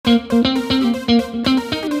Working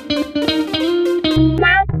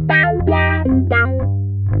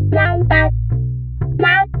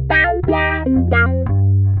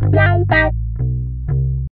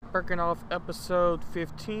off episode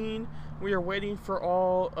 15. We are waiting for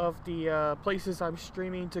all of the places I'm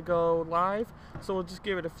streaming to go live, so we'll just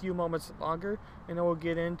give it a few moments longer and then we'll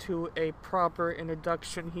get into a proper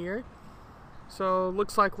introduction here. So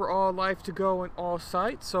looks like we're all live to go in all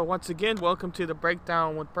sites. So once again, welcome to the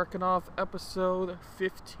Breakdown with Birkenhoff episode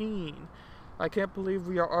 15. I can't believe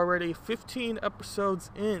we are already 15 episodes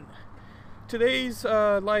in. Today's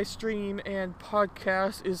live stream and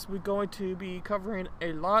podcast is we're going to be covering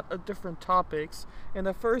a lot of different topics, and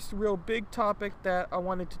the first real big topic that I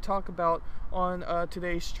wanted to talk about on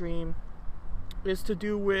today's stream is to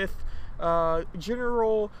do with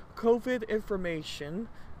general COVID information,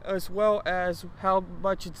 as well as how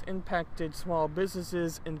much it's impacted small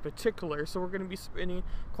businesses in particular. So we're going to be spending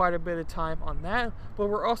quite a bit of time on that, but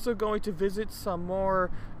we're also going to visit some more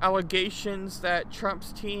allegations that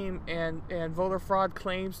Trump's team and voter fraud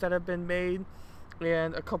claims that have been made,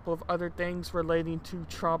 and a couple of other things relating to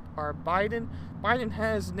Trump or Biden. Biden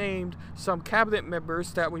has named some cabinet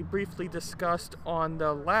members that we briefly discussed on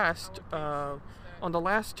the last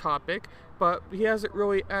topic, but he hasn't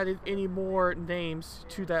really added any more names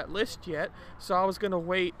to that list yet. So I was going to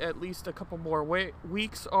wait at least a couple more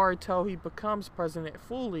weeks or until he becomes president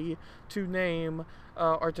fully to name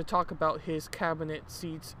or to talk about his cabinet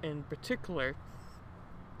seats in particular.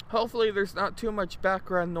 Hopefully there's not too much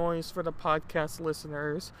background noise for the podcast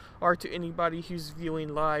listeners or to anybody who's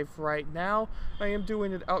viewing live right now. I am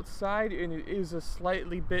doing it outside and it is a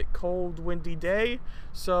slightly bit cold, windy day,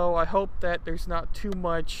 so I hope that there's not too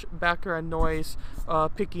much background noise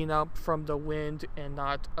picking up from the wind and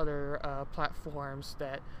not other platforms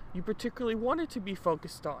that you particularly wanted to be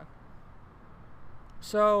focused on.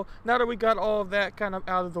 So now that we got all of that kind of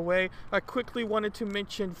out of the way, I quickly wanted to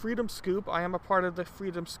mention Freedom Scoop. I am a part of the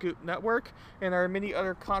Freedom Scoop network, and there are many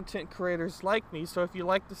other content creators like me. So if you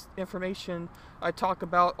like this information I talk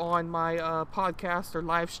about on my podcast or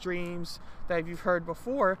live streams that you've heard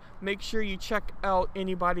before, make sure you check out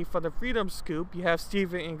anybody for the Freedom Scoop. You have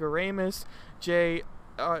Steven Ingaramus, Jay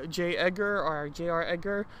Edgar or J.R.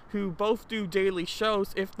 Edgar, who both do daily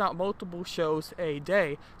shows, if not multiple shows a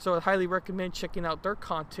day. So I highly recommend checking out their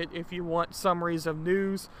content if you want summaries of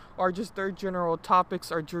news or just their general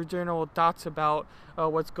topics or their general thoughts about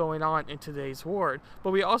what's going on in today's world. But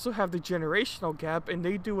we also have the Generational Gap, and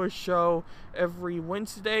they do a show every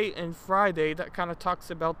Wednesday and Friday that kind of talks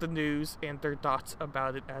about the news and their thoughts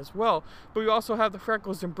about it as well. But we also have the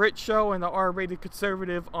Freckles and Brit show and the R-Rated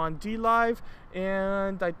Conservative on D-Live,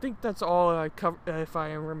 and I think that's all I cover, if I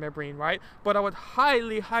am remembering right. But I would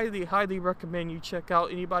highly recommend you check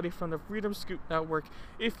out anybody from the Freedom Scoop Network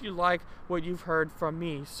if you like what you've heard from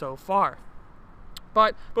me so far.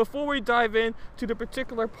 But before we dive in to the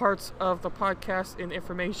particular parts of the podcast and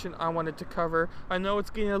information I wanted to cover, I know it's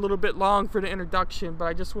getting a little bit long for the introduction, but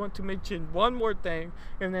I just want to mention one more thing,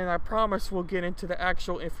 and then I promise we'll get into the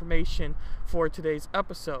actual information for today's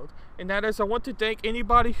episode. And that is, I want to thank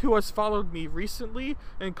anybody who has followed me recently,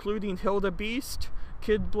 including Hilda Beast,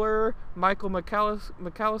 Kid Blur, Michael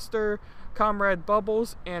McAllister, Comrade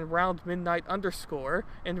Bubbles, and Round Midnight _.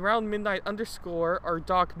 And Round Midnight _ or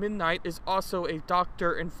Doc Midnight is also a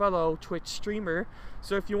doctor and fellow Twitch streamer.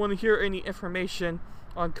 So if you want to hear any information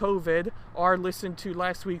on COVID or listen to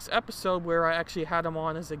last week's episode where I actually had him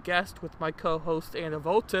on as a guest with my co-host Anna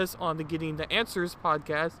Voltas on the Getting the Answers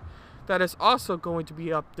podcast, that is also going to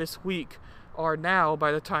be up this week, or now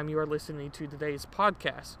by the time you are listening to today's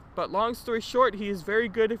podcast. But long story short, he is very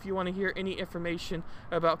good if you want to hear any information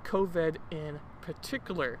about COVID in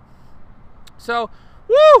particular. So,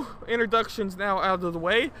 introductions now out of the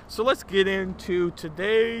way. So let's get into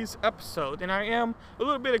today's episode. And I am a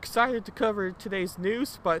little bit excited to cover today's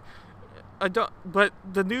news, but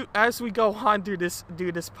the new, as we go on do this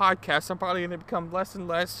podcast, I'm probably going to become less and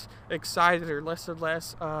less excited or less and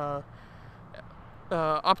less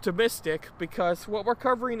optimistic, because what we're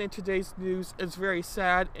covering in today's news is very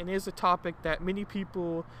sad and is a topic that many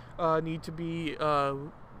people need to be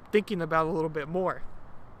thinking about a little bit more.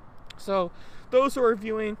 So those who are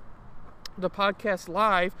viewing the podcast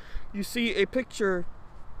live, you see a picture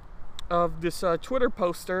of this Twitter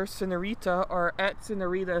poster, Senorita, or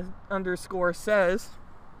 @Senorita _ says,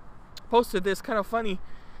 posted this kind of funny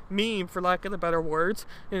meme, for lack of the better words,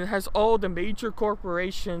 and it has all the major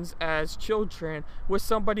corporations as children with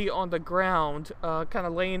somebody on the ground, kind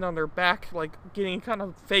of laying on their back, like getting kind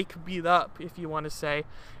of fake beat up, if you want to say.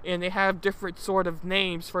 And they have different sort of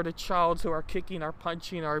names for the childs who are kicking or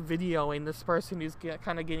punching or videoing this person who's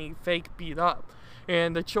kind of getting fake beat up.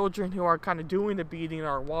 And the children who are kind of doing the beating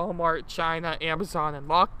are Walmart, China, Amazon, and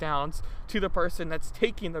lockdowns, to the person that's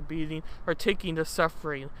taking the beating or taking the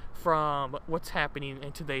suffering from what's happening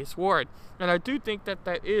in today's world. And I do think that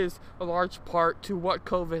that is a large part to what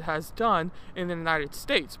COVID has done in the United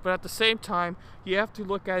States. But at the same time, you have to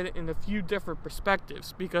look at it in a few different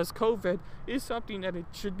perspectives, because COVID is something that it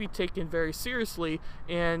should be taken very seriously,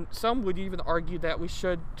 and some would even argue that we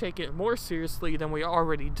should take it more seriously than we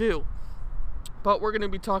already do. But we're going to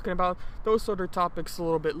be talking about those sort of topics a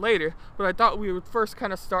little bit later. But I thought we would first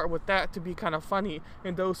kind of start with that to be kind of funny.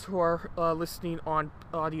 And those who are listening on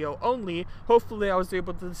audio only, hopefully I was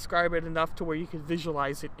able to describe it enough to where you can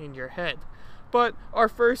visualize it in your head. But our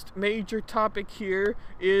first major topic here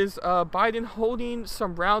is Biden holding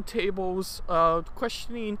some roundtables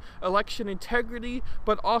questioning election integrity,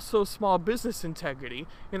 but also small business integrity.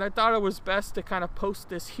 And I thought it was best to kind of post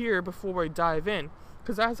this here before we dive in.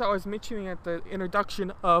 Because as I was mentioning at the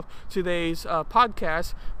introduction of today's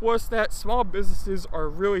podcast, was that small businesses are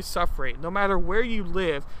really suffering. No matter where you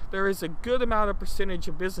live, there is a good amount of percentage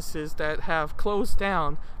of businesses that have closed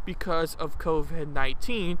down because of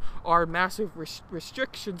COVID-19, or massive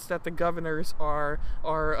restrictions that the governors, our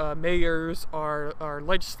mayors, our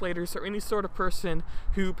legislators, or any sort of person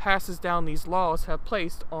who passes down these laws have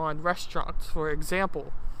placed on restaurants, for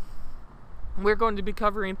example. We're going to be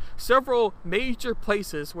covering several major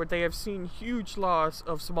places where they have seen huge loss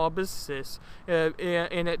of small businesses, and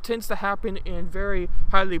it tends to happen in very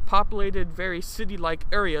highly populated, very city-like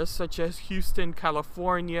areas such as Houston,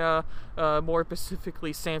 California, more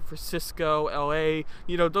specifically San Francisco, LA,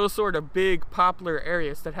 those sort of big popular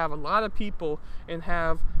areas that have a lot of people and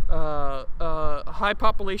have a high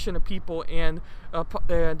population of people, and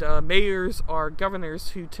mayors or governors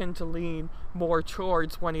who tend to lean more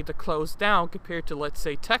towards wanting to close down compared to, let's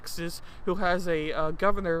say, Texas, who has a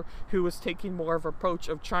governor who is taking more of an approach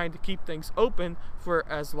of trying to keep things open for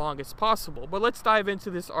as long as possible. But let's dive into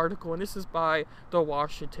this article, and this is by the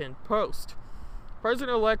Washington Post.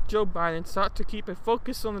 President-elect Joe Biden sought to keep a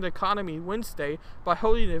focus on the economy Wednesday by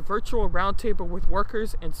holding a virtual roundtable with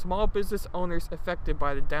workers and small business owners affected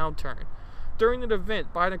by the downturn. During the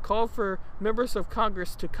event, Biden called for members of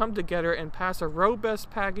Congress to come together and pass a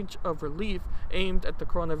robust package of relief aimed at the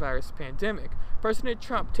coronavirus pandemic. President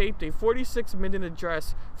Trump taped a 46-minute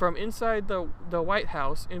address from inside the White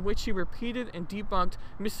House in which he repeated and debunked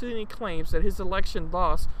misleading claims that his election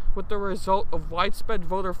loss was the result of widespread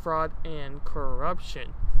voter fraud and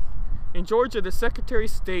corruption. In Georgia, the Secretary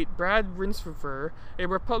of State, Brad Raffensperger, a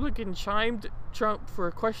Republican, chimed Trump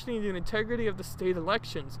for questioning the integrity of the state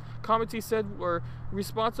elections. Comments, he said, were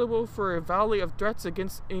responsible for a volley of threats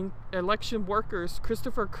against election workers.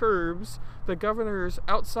 Christopher Curbs, the governor's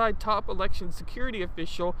outside top election security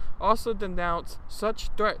official, also denounced such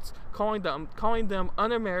threats, calling them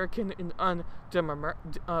un-American and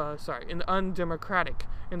undemocratic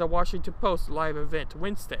in the Washington Post live event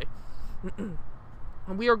Wednesday.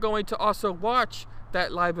 And we are going to also watch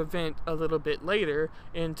that live event a little bit later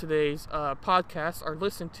in today's podcast, or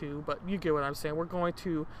listen to, but you get what I'm saying. We're going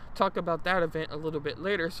to talk about that event a little bit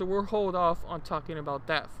later, so we'll hold off on talking about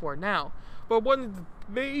that for now. But one of the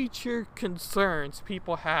major concerns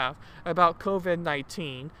people have about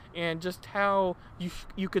COVID-19 and just how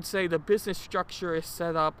you could say the business structure is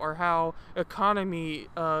set up, or how economy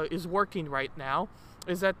is working right now,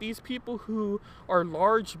 is that these people who are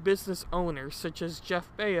large business owners, such as Jeff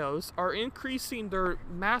Bezos, are increasing their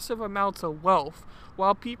massive amounts of wealth,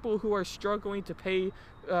 while people who are struggling to pay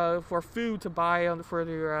for food to buy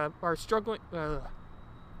are struggling.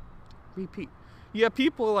 You have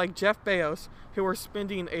people like Jeff Bezos who are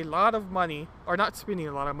spending a lot of money, or not spending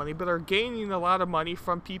a lot of money, but are gaining a lot of money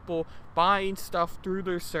from people buying stuff through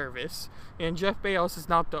their service. And Jeff Bezos is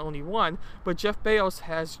not the only one, but Jeff Bezos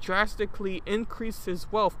has drastically increased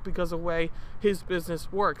his wealth because of the way his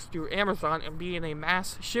business works through Amazon and being a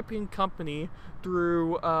mass shipping company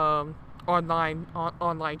through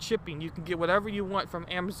online shipping. You can get whatever you want from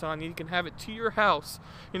Amazon, and you can have it to your house.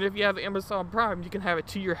 And if you have Amazon Prime, you can have it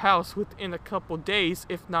to your house within a couple days,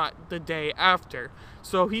 if not the day after.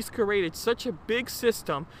 So he's created such a big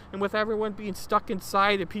system, and with everyone being stuck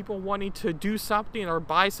inside and people wanting to do something or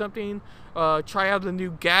buy something, try out a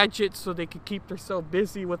new gadget so they can keep themselves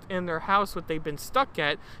busy within their house, what they've been stuck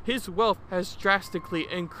at, his wealth has drastically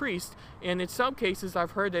increased. And in some cases,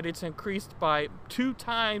 I've heard that it's increased by 2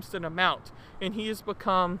 times the amount. And he has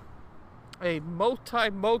become a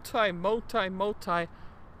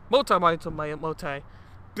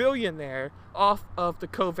multi-billionaire off of the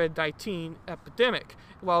COVID-19 epidemic,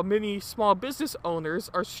 while many small business owners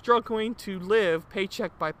are struggling to live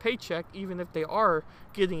paycheck by paycheck, even if they are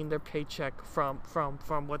getting their paycheck from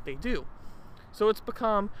what they do. So it's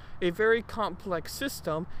become a very complex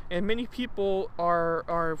system, and many people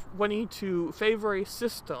are wanting to favor a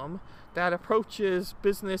system that approaches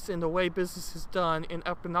business in the way business is done and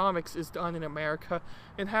economics is done in America,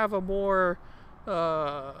 and have a more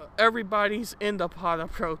everybody's in the pot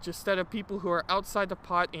approach instead of people who are outside the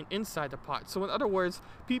pot and inside the pot. So in other words,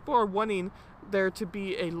 people are wanting there to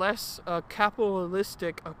be a less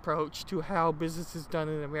capitalistic approach to how business is done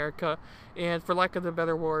in America, and for lack of the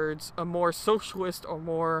better words, a more socialist or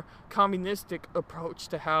more communistic approach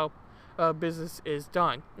to how business is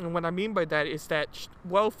done. And what I mean by that is that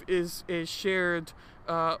wealth is shared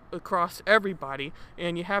across everybody,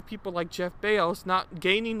 and you have people like Jeff Bezos not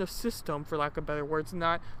gaining the system, for lack of better words,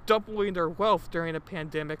 not doubling their wealth during a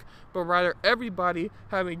pandemic, but rather everybody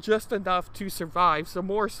having just enough to survive. So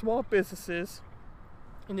more small businesses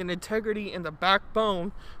and an integrity in the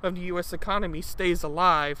backbone of the U.S. economy stays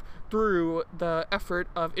alive through the effort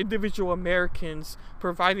of individual Americans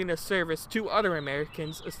providing a service to other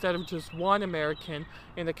Americans instead of just one American,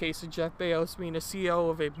 in the case of Jeff Bezos being the CEO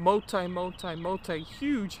of a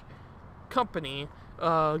multi-huge company,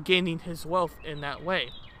 gaining his wealth in that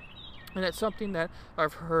way. And that's something that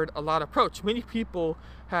I've heard a lot approach. Many people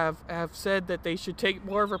have said that they should take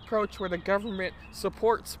more of an approach where the government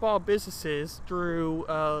supports small businesses through,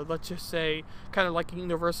 let's just say, kind of like a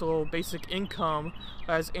universal basic income,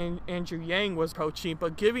 as Andrew Yang was approaching,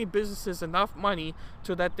 but giving businesses enough money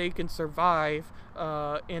so that they can survive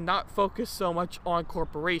and not focus so much on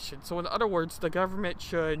corporations. So in other words, the government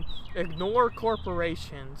should ignore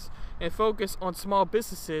corporations and focus on small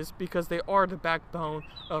businesses because they are the backbone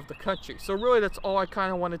of the country. So really that's all I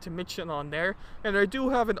kind of wanted to mention on there. And I do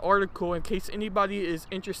have an article in case anybody is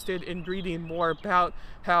interested in reading more about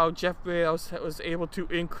how Jeff Bezos was able to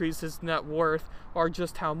increase his net worth, or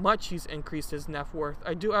just how much he's increased his net worth.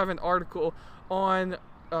 I do have an article on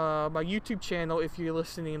my YouTube channel if you're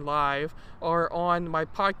listening live, or on my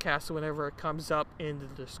podcast whenever it comes up in the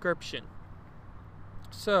description.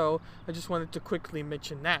 So I just wanted to quickly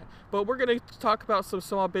mention that. But we're going to talk about some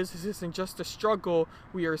small businesses and just the struggle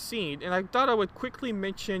we are seeing. And I thought I would quickly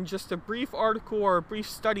mention just a brief article or a brief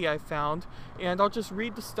study I found. And I'll just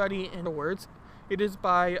read the study in the words. It is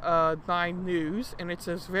by 9 News, and it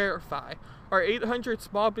says, "Verify. Are 800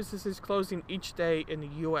 small businesses closing each day in the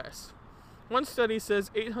U.S.? One study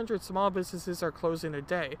says 800 small businesses are closing a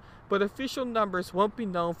day, but official numbers won't be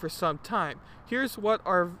known for some time. Here's what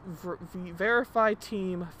our Verify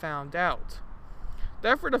team found out. The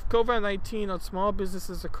effort of COVID-19 on small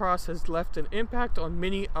businesses across has left an impact on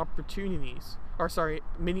many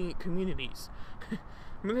communities.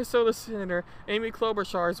 Minnesota Senator Amy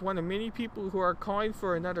Klobuchar is one of many people who are calling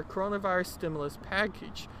for another coronavirus stimulus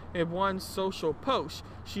package. In one social post,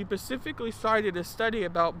 she specifically cited a study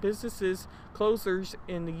about businesses closures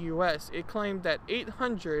in the U.S. It claimed that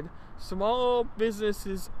 800 small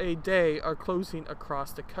businesses a day are closing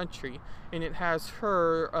across the country, and it has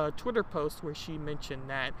her Twitter post where she mentioned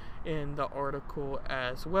that in the article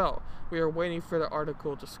as well. We are waiting for the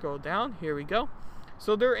article to scroll down. Here we go.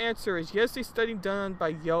 So their answer is yes, a study done by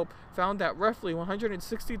Yelp found that roughly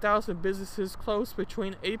 160,000 businesses closed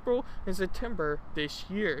between April and September this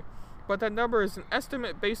year. But that number is an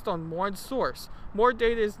estimate based on one source. More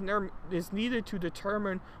data is needed to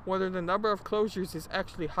determine whether the number of closures is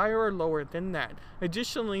actually higher or lower than that.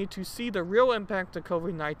 Additionally, to see the real impact of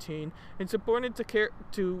COVID-19, it's important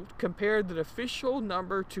to compare the official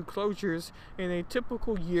number to closures in a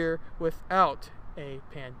typical year without a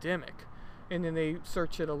pandemic. And then they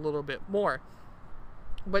search it a little bit more.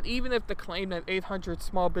 But even if the claim that 800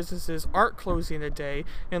 small businesses aren't closing a day,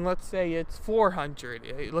 and let's say it's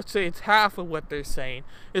 400, let's say it's half of what they're saying,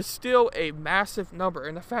 it's still a massive number.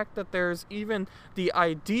 And the fact that there's even the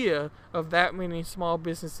idea of that many small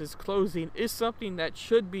businesses closing is something that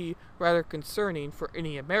should be rather concerning for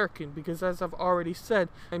any American, because as I've already said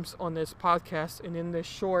on this podcast and in this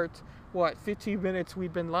short what 15 minutes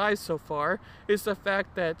we've been live so far is the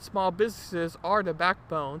fact that small businesses are the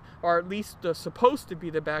backbone, or at least supposed to be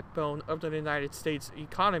the backbone of the United States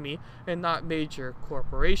economy, and not major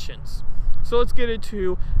corporations. So let's get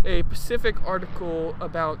into a specific article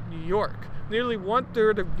about New York. Nearly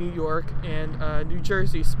 1/3 of New York and New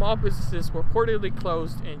Jersey small businesses reportedly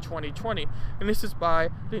closed in 2020, and this is by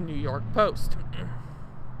the New York Post.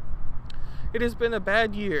 It has been a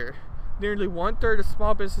bad year. Nearly 1/3 of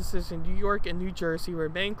small businesses in New York and New Jersey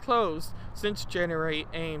remain closed since January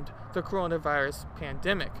aimed the coronavirus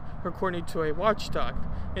pandemic, according to a watchdog.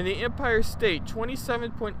 In the Empire State,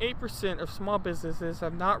 27.8% of small businesses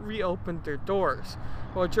have not reopened their doors,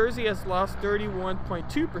 while Jersey has lost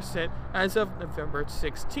 31.2% as of November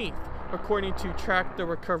 16th, according to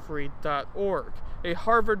TrackTheRecovery.org, a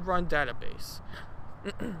Harvard-run database.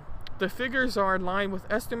 The figures are in line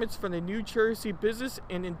with estimates from the New Jersey Business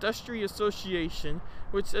and Industry Association,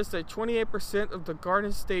 which says that 28% of the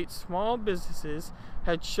Garden State small businesses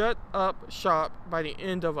had shut up shop by the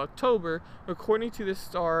end of October, according to the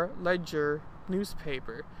Star-Ledger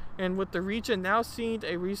newspaper. And with the region now seeing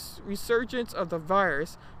a resurgence of the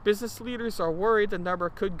virus, business leaders are worried the number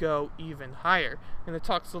could go even higher. And it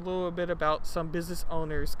talks a little bit about some business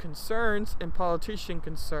owners' concerns and politician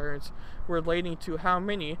concerns relating to how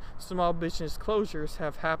many small business closures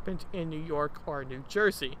have happened in New York or New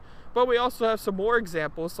Jersey. But we also have some more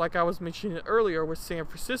examples, like I was mentioning earlier with San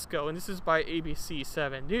Francisco, and this is by ABC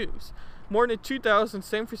 7 News. More than 2,000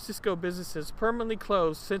 San Francisco businesses permanently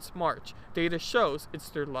closed since March. Data shows it's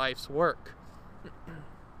their life's work.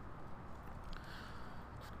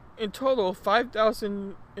 In total,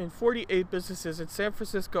 5,048 businesses in San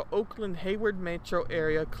Francisco, Oakland, Hayward metro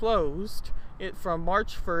area closed it from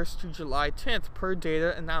March 1st to July 10th, per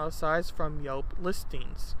data analyzed from Yelp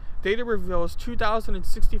listings. Data reveals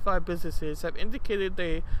 2,065 businesses have indicated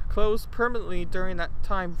they closed permanently during that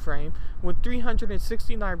time frame, with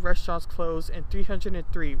 369 restaurants closed and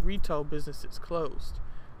 303 retail businesses closed.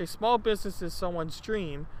 A small business is someone's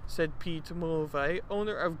dream, said Pete Mulvey,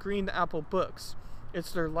 owner of Green Apple Books.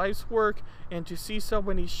 It's their life's work, and to see so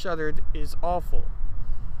many shuttered is awful.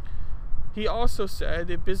 He also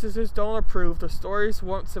said if businesses don't approve, the stores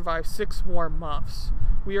won't survive 6 more months.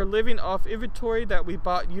 We are living off inventory that we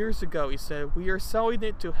bought years ago, he said. We are selling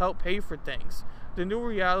it to help pay for things. The new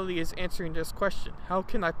reality is answering this question: how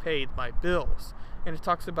can I pay my bills? And it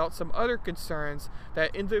talks about some other concerns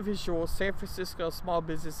that individual San Francisco small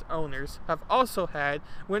business owners have also had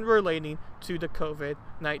when relating to the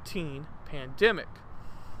COVID-19 pandemic.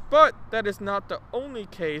 But that is not the only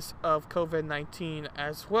case of COVID-19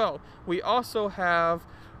 as well. We also have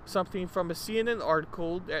something from a CNN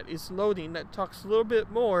article that is loading that talks a little bit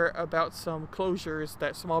more about some closures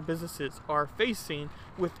that small businesses are facing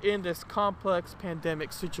within this complex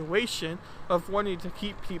pandemic situation of wanting to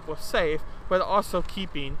keep people safe, but also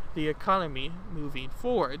keeping the economy moving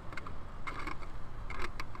forward.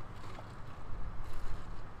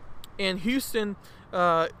 And Houston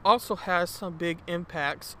also has some big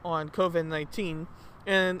impacts on COVID-19.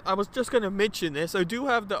 And I was just going to mention this. I do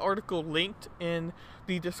have the article linked in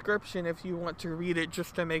the description if you want to read it,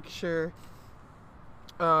 just to make sure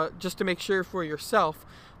for yourself.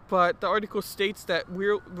 But the article states that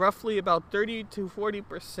we're roughly about 30 to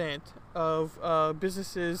 40% of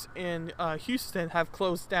businesses in Houston have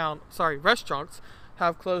closed down. Restaurants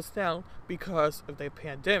have closed down because of the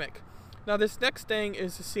pandemic. Now, this next thing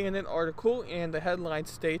is a CNN article, and the headline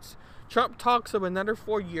states, Trump talks of another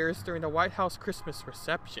 4 years during the White House Christmas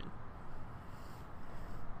reception.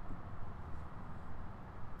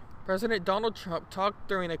 President Donald Trump talked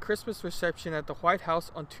during a Christmas reception at the White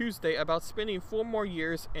House on Tuesday about spending 4 more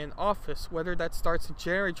years in office, whether that starts in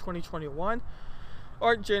January 2021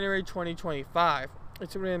 or January 2025.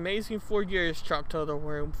 It's been an amazing 4 years, Trump told the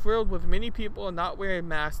room, filled with many people not wearing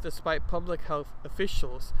masks despite public health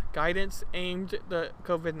officials' guidance aimed at the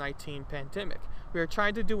COVID-19 pandemic. We are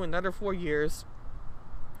trying to do another 4 years,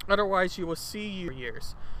 otherwise you will see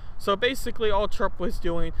years. So basically all Trump was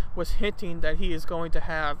doing was hinting that he is going to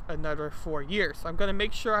have another 4 years. I'm going to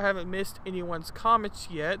make sure I haven't missed anyone's comments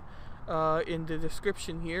yet in the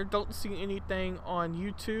description here. Don't see anything on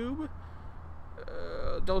YouTube.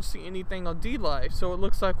 Don't see anything on DLive, so it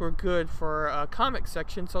looks like we're good for a comic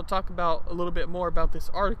section. So I'll talk about a little bit more about this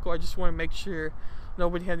article. I just want to make sure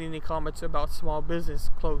nobody had any comments about small business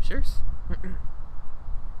closures.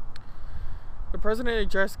 The president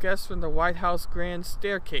addressed guests from the White House grand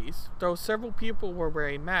staircase. Though several people were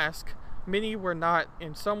wearing masks, many were not,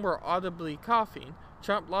 and some were audibly coughing.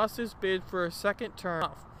 Trump lost his bid for a second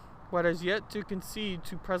term. but has yet to concede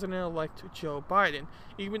to President-elect Joe Biden,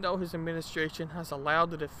 even though his administration has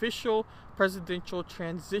allowed the official presidential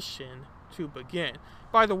transition to begin.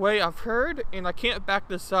 By the way, I've heard, and I can't back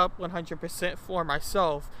this up 100% for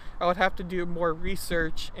myself, I would have to do more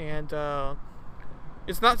research, and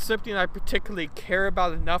it's not something I particularly care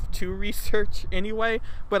about enough to research anyway,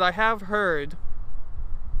 but I have heard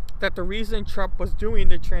that the reason Trump was doing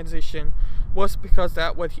the transition was because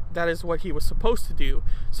that is what he was supposed to do.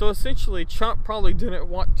 So essentially, Trump probably didn't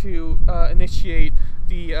want to initiate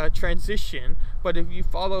the transition, but if you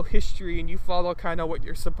follow history and you follow kind of what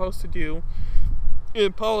you're supposed to do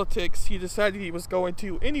in politics, he decided he was going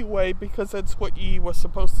to anyway because that's what he was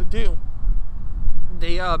supposed to do.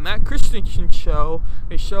 The Matt Christensen show,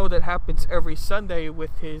 a show that happens every Sunday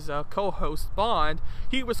with his co-host Blonde,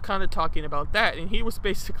 he was kind of talking about that, and he was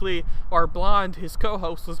basically, or Blonde, his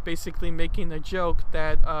co-host, was basically making a joke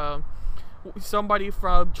that somebody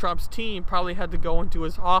from Trump's team probably had to go into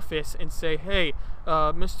his office and say, hey,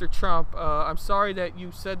 Mr. Trump, I'm sorry that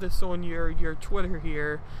you said this on your Twitter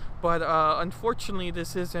here, but unfortunately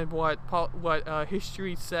this isn't what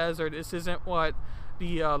history says, or this isn't what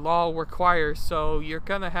the law requires, so you're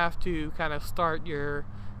gonna have to kind of start your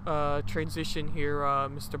transition here,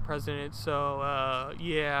 Mr. President. So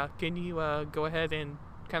yeah, can you go ahead and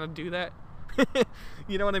kind of do that?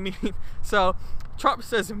 You know what I mean? So Trump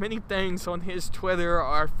says many things on his Twitter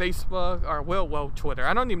or Facebook, or well, Twitter.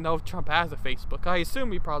 I don't even know if Trump has a Facebook. I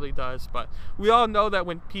assume he probably does, but we all know that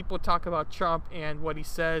when people talk about Trump and what he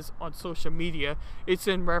says on social media, it's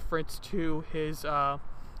in reference to his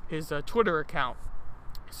Twitter account.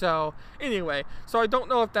 So anyway, so I don't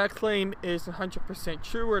know if that claim is 100%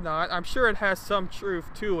 true or not. I'm sure it has some truth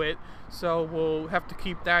to it, so we'll have to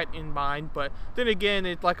keep that in mind. But then again,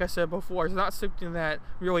 like I said before, it's not something that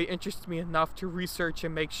really interests me enough to research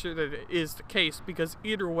and make sure that it is the case, because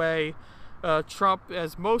either way, Trump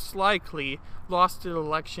has most likely lost the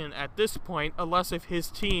election at this point, unless if his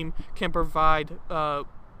team can provide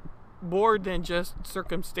more than just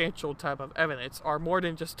circumstantial type of evidence, or more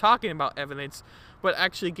than just talking about evidence, but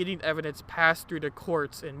actually getting evidence passed through the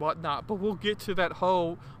courts and whatnot. But we'll get to that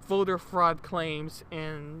whole voter fraud claims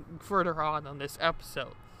and further on this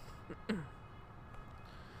episode.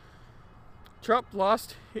 Trump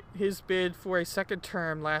lost his bid for a second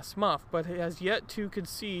term last month, but has yet to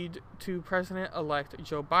concede to President-elect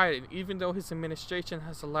Joe Biden, even though his administration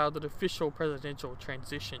has allowed the official presidential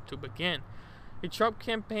transition to begin. A Trump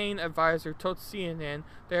campaign advisor told CNN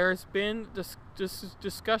there has been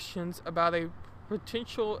discussions about a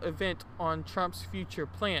potential event on Trump's future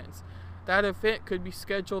plans. That event could be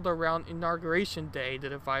scheduled around Inauguration Day,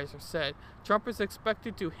 the advisor said. Trump is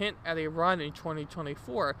expected to hint at a run in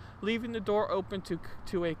 2024, leaving the door open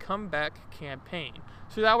to a comeback campaign.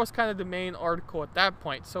 So that was kind of the main article at that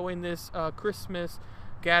point. So in this Christmas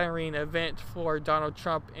gathering event for Donald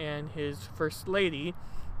Trump and his First Lady,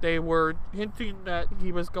 they were hinting that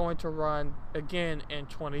he was going to run again in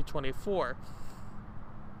 2024.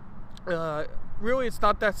 Really, it's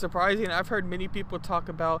not that surprising. I've heard many people talk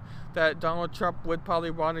about that Donald Trump would probably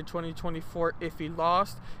run in 2024 if he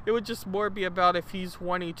lost. It would just more be about if he's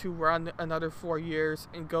wanting to run another 4 years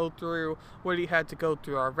and go through what he had to go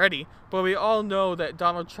through already. But we all know that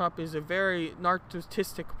Donald Trump is a very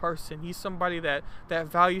narcissistic person. He's somebody that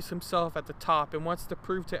values himself at the top and wants to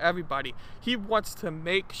prove to everybody. He wants to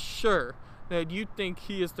make sure that you think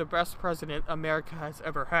he is the best president America has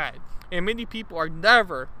ever had. And many people are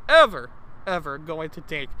never, ever going to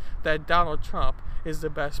think that Donald Trump is the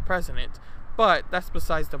best president. But that's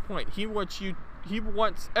besides the point. He wants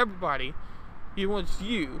everybody, he wants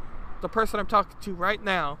you, the person I'm talking to right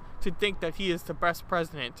now, to think that he is the best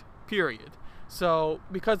president, period. So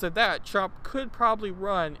because of that, Trump could probably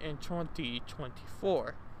run in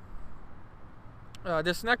 2024.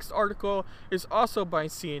 This next article is also by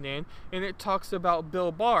CNN, and it talks about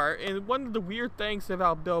Bill Barr. And one of the weird things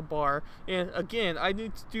about Bill Barr, and again, I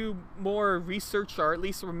need to do more research, or at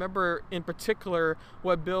least remember in particular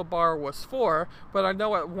what Bill Barr was for, but I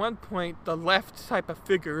know at one point the left type of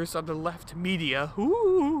figures of the left media,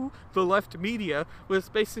 the left media was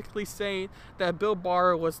basically saying that Bill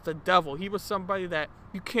Barr was the devil. He was somebody that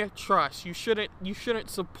you can't trust, you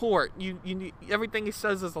shouldn't support, everything he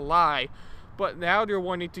says is a lie. But now they're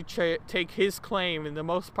wanting to take his claim, and the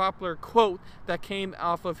most popular quote that came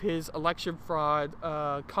off of his election fraud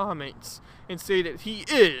comments, and say that he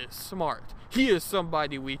is smart. He is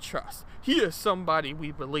somebody we trust. He is somebody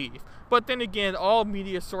we believe. But then again, all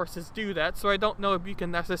media sources do that, so I don't know if you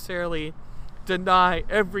can necessarily deny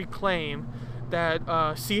every claim that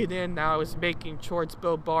CNN now is making towards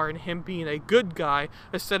Bill Barr and him being a good guy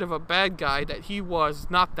instead of a bad guy that he was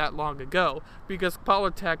not that long ago, because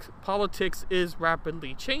politics is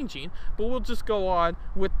rapidly changing. But we'll just go on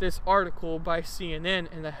with this article by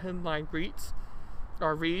CNN, and the headline reads,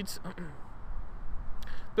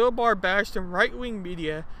 Bill Barr bashed in right-wing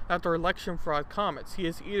media after election fraud comments. He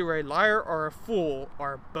is either a liar or a fool,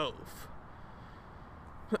 or both.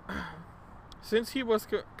 Since he was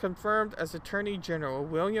confirmed as Attorney General,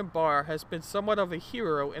 William Barr has been somewhat of a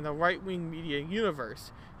hero in the right-wing media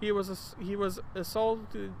universe. He was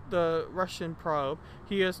assaulted the Russian probe.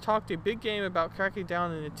 He has talked a big game about cracking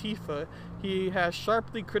down on Antifa. He has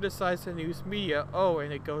sharply criticized the news media. Oh,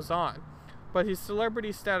 and it goes on. But his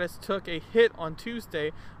celebrity status took a hit on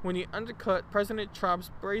Tuesday when he undercut President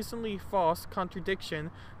Trump's brazenly false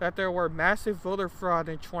contradiction that there were massive voter fraud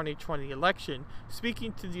in 2020 election.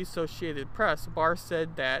 Speaking to the Associated Press, Barr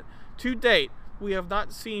said that, to date, we have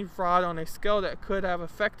not seen fraud on a scale that could have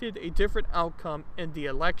affected a different outcome in the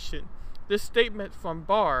election. This statement from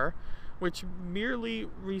Barr, which merely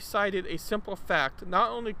recited a simple fact,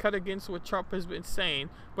 not only cut against what Trump has been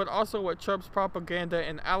saying, but also what Trump's propaganda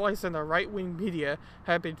and allies in the right-wing media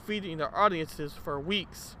have been feeding their audiences for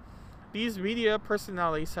weeks. These media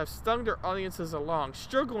personalities have stung their audiences along,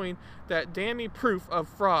 struggling that damning proof of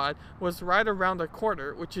fraud was right around the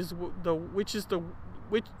corner, which is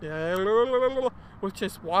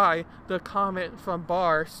why the comment from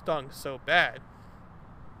Barr stung so bad.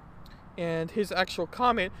 And his actual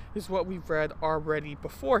comment is what we've read already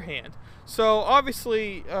beforehand. So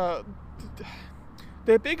obviously,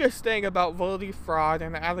 the biggest thing about voting fraud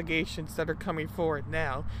and the allegations that are coming forward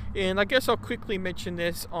now, and I guess I'll quickly mention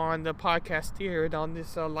this on the podcast here and on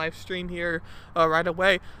this live stream here right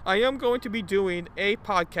away. I am going to be doing a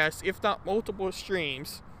podcast, if not multiple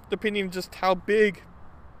streams, depending on just how big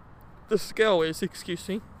the scale is,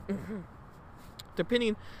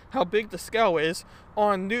 depending how big the scale is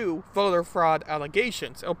on new voter fraud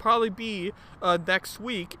allegations. It'll probably be next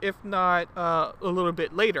week, if not a little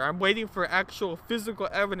bit later. I'm waiting for actual physical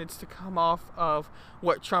evidence to come off of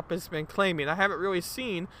what Trump has been claiming. I haven't really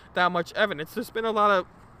seen that much evidence. There's been a lot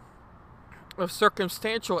of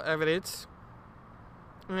circumstantial evidence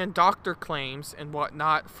and doctor claims and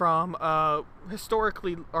whatnot from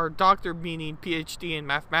historically, or doctor meaning PhD in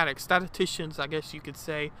mathematics, statisticians, I guess you could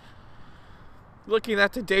say, looking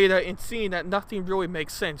at the data and seeing that nothing really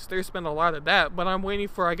makes sense. There's been a lot of that, but I'm waiting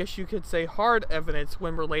for, I guess you could say, hard evidence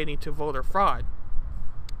when relating to voter fraud.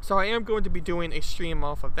 So I am going to be doing a stream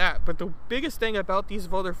off of that. But the biggest thing about these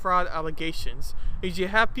voter fraud allegations is you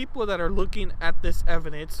have people that are looking at this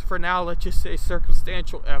evidence, for now let's just say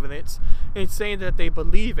circumstantial evidence, and saying that they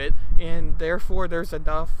believe it, and therefore there's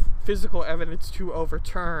enough physical evidence to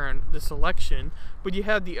overturn this election. But you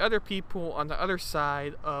have the other people on the other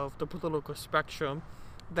side of the political spectrum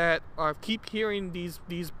that keep hearing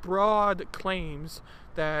these broad claims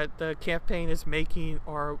that the campaign is making,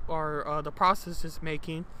 or the process is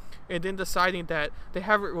making, and then deciding that they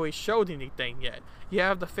haven't really showed anything yet. You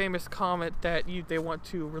have the famous comment that they want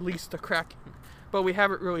to release the Kraken, but we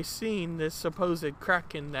haven't really seen this supposed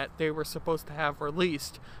Kraken that they were supposed to have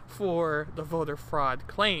released for the voter fraud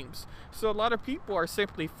claims. So a lot of people are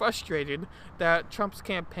simply frustrated that Trump's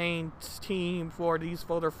campaign team for these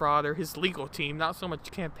voter fraud, or his legal team, not so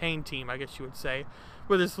much campaign team, I guess you would say,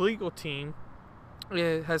 but his legal team,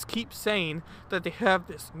 has keep saying that they have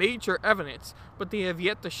this major evidence, but they have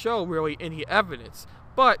yet to show really any evidence.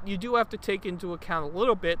 But you do have to take into account a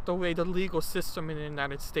little bit the way the legal system in the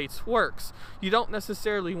United States works. You don't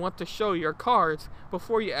necessarily want to show your cards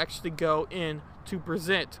before you actually go in to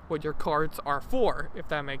present what your cards are for, if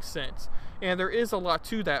that makes sense. And there is a lot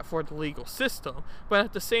to that for the legal system. But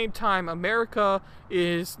at the same time,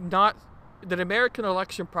 the American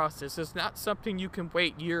election process is not something you can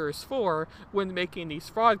wait years for when making these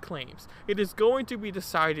fraud claims. It is going to be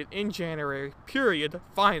decided in January, period,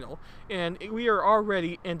 final. And we are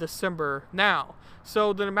already in December now.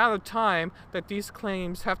 So the amount of time that these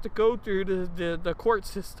claims have to go through the court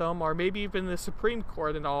system, or maybe even the Supreme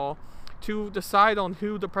Court and all, to decide on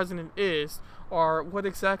who the president is, or what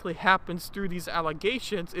exactly happens through these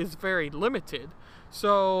allegations, is very limited.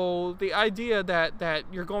 So the idea that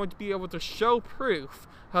you're going to be able to show proof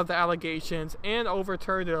of the allegations and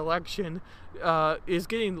overturn the election is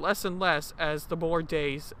getting less and less as the more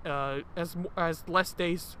days, as less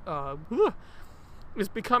days, is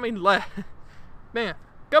becoming less. Man,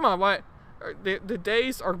 come on, what? The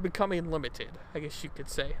days are becoming limited, I guess you could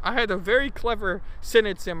say. I had a very clever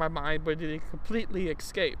sentence in my mind, but it completely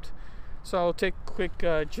escaped. So I'll take a quick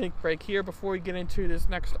drink break here before we get into this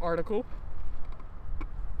next article.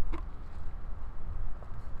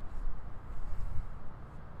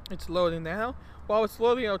 It's loading now. While it's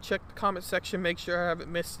loading, I'll check the comment section, make sure I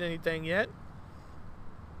haven't missed anything yet.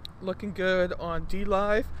 Looking good on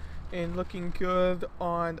DLive and looking good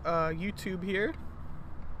on YouTube here.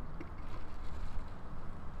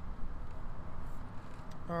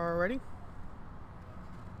 Alrighty.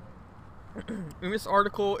 And this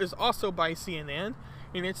article is also by CNN,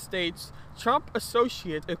 and it states, Trump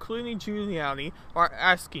associates, including Giuliani, are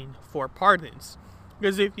asking for pardons.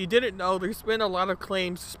 Because if you didn't know, there's been a lot of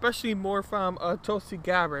claims, especially more from Tulsi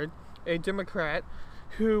Gabbard, a Democrat,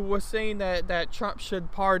 who was saying that Trump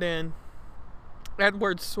should pardon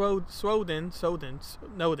Edward Snowden,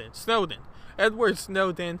 Edward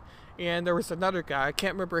Snowden, and there was another guy, I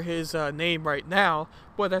can't remember his name right now,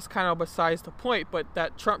 but that's kind of besides the point, but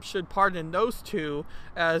that Trump should pardon those two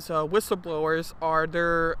as whistleblowers are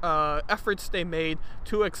their efforts they made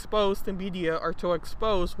to expose the media or to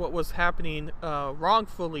expose what was happening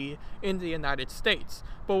wrongfully in the United States.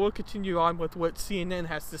 But we'll continue on with what CNN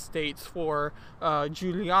has to state for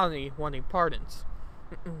Giuliani wanting pardons.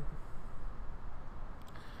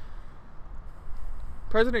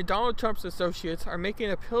 President Donald Trump's associates are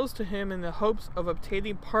making appeals to him in the hopes of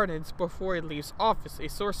obtaining pardons before he leaves office, a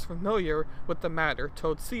source familiar with the matter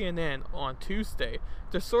told CNN on Tuesday.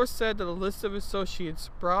 The source said that a list of associates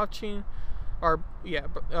broaching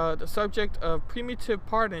the subject of primitive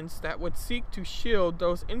pardons that would seek to shield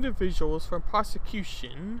those individuals from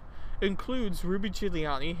prosecution includes Rudy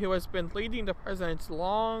Giuliani, who has been leading the president's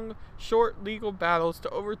long, short legal battles to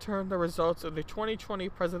overturn the results of the 2020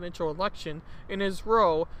 presidential election in his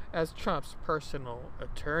role as Trump's personal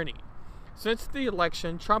attorney. Since the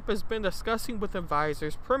election, Trump has been discussing with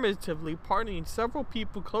advisors primitively pardoning several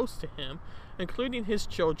people close to him, including his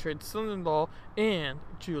children, son-in-law, and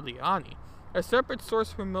Giuliani. A separate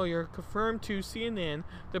source familiar confirmed to CNN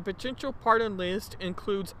the potential pardon list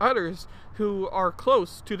includes others who are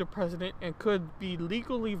close to the president and could be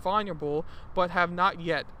legally vulnerable but have not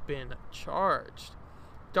yet been charged.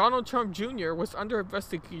 Donald Trump Jr. was under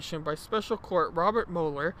investigation by special court Robert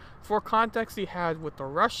Mueller for contacts he had with the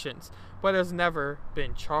Russians, but has never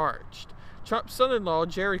been charged. Trump's son-in-law,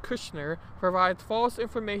 Jared Kushner, provided false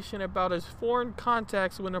information about his foreign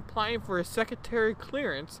contacts when applying for a secretary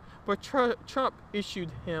clearance, but Trump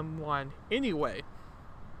issued him one anyway.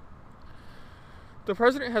 The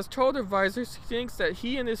president has told advisors he thinks that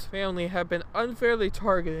he and his family have been unfairly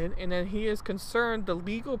targeted and that he is concerned the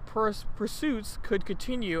legal pursuits could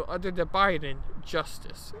continue under the Biden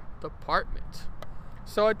Justice Department.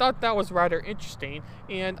 So I thought that was rather interesting,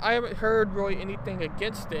 and I haven't heard really anything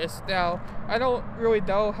against this. Now, I don't really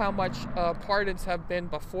know how much pardons have been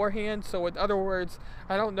beforehand, so in other words,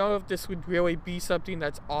 I don't know if this would really be something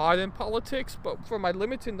that's odd in politics, but from my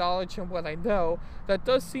limited knowledge and what I know, that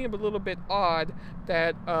does seem a little bit odd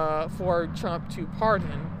that for Trump to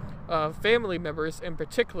pardon family members in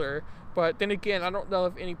particular. But then again, I don't know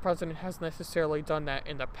if any president has necessarily done that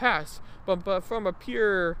in the past, but from a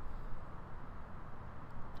pure,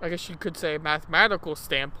 I guess you could say, mathematical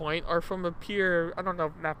standpoint, or from a pure, I don't know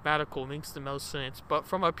if mathematical makes the most sense, but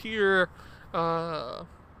from a pure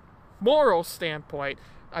moral standpoint,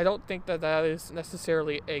 I don't think that is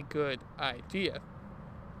necessarily a good idea.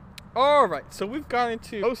 Alright, so we've gotten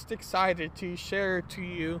to most excited to share to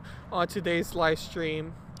you on today's live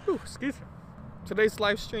stream. Today's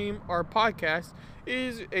live stream, our podcast,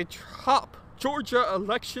 is a top Georgia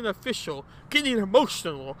election official getting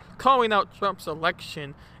emotional, calling out Trump's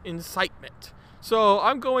election incitement. So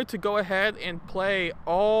I'm going to go ahead and play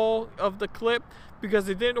all of the clip because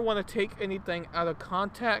I didn't want to take anything out of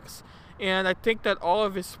context, and I think that all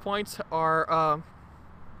of his points are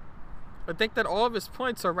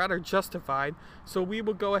rather justified. So we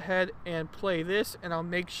will go ahead and play this, and I'll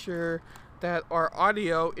make sure that our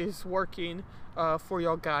audio is working for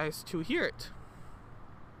y'all guys to hear it.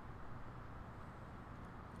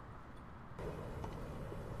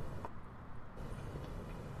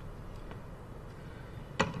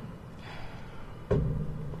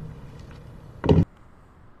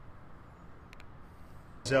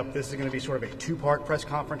 This is going to be sort of a two-part press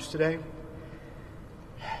conference today.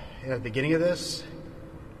 At the beginning of this,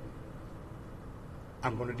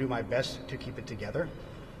 I'm going to do my best to keep it together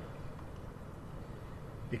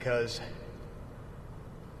because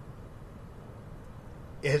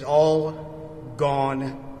it has all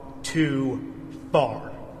gone too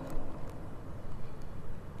far.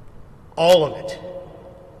 All of it.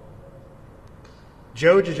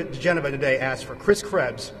 Joe DeGenova today asked for Chris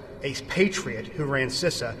Krebs, a patriot who ran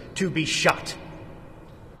CISA, to be shot.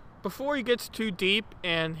 Before he gets too deep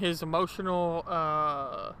in his emotional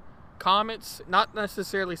comments, not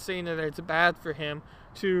necessarily saying that it's bad for him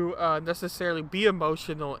to necessarily be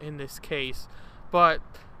emotional in this case, but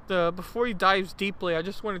before he dives deeply, I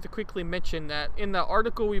just wanted to quickly mention that in the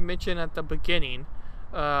article we mentioned at the beginning,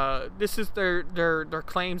 this is their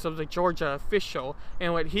claims of the Georgia official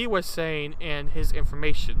and what he was saying and his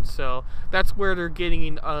information. So that's where they're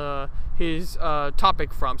getting his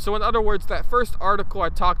topic from. So in other words, that first article I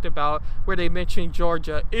talked about where they mentioned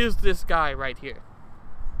Georgia is this guy right here.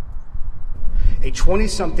 A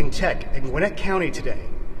 20-something tech in Gwinnett County today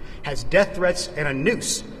has death threats and a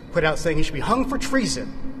noose put out saying he should be hung for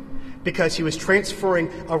treason because he was transferring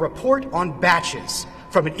a report on batches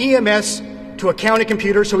from an EMS to a county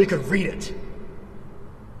computer so he could read it.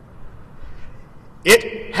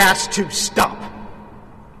 It has to stop.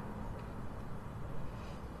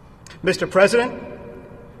 Mr. President,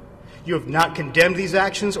 you have not condemned these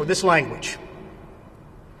actions or this language.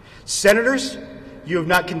 Senators, you have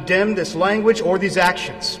not condemned this language or these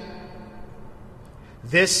actions.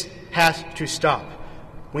 This has to stop.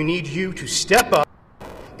 We need you to step up,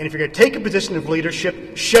 and if you're going to take a position of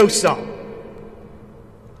leadership, show some.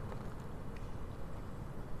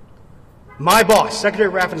 My boss,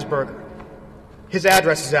 Secretary Raffensperger, his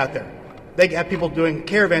address is out there. They have people doing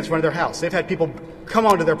caravans in front of their house. They've had people come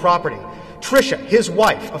onto their property. Tricia, his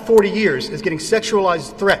wife of 40 years, is getting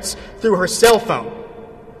sexualized threats through her cell phone.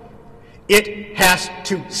 It has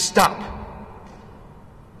to stop.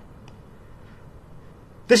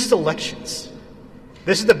 This is elections.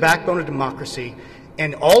 This is the backbone of democracy,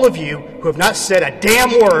 and all of you who have not said a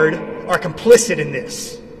damn word are complicit in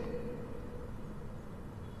this.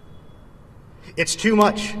 It's too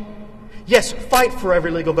much. Yes, fight for every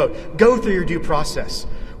legal vote. Go through your due process.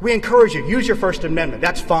 We encourage you, use your First Amendment.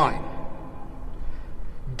 That's fine.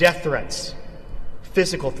 Death threats,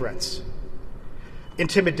 physical threats,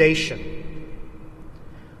 intimidation.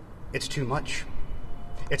 It's too much.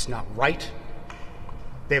 It's not right.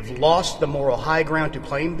 They've lost the moral high ground to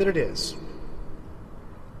claim that it is.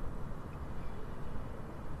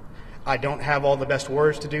 I don't have all the best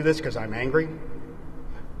words to do this because I'm angry.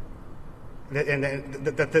 And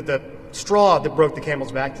the straw that broke the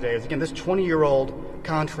camel's back today is, again, this 20-year-old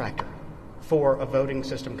contractor for a voting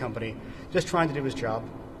system company just trying to do his job.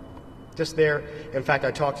 Just there. In fact,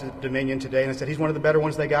 I talked to Dominion today and I said he's one of the better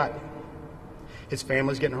ones they got. His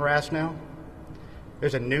family's getting harassed now.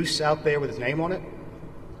 There's a noose out there with his name on it.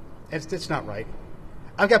 It's not right.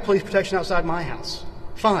 I've got police protection outside my house.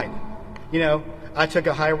 Fine. You know, I took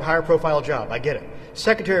a higher profile job. I get it.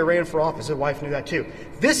 Secretary ran for office. His wife knew that too.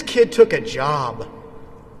 This kid took a job.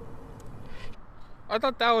 I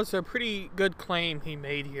thought that was a pretty good claim he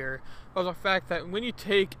made here, of the fact that when you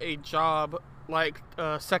take a job like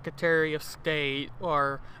Secretary of State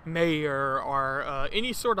or Mayor or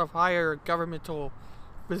any sort of higher governmental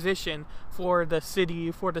position for the city,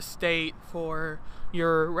 for the state, for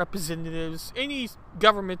your representatives, any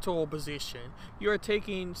governmental position, you are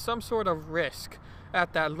taking some sort of risk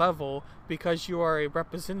at that level because you are a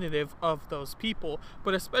representative of those people.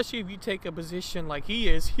 But especially if you take a position like he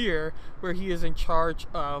is here, where he is in charge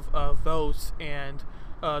of votes and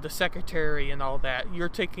the secretary and all that, you're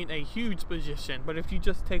taking a huge position. But if you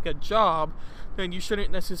just take a job, then you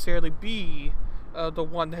shouldn't necessarily be the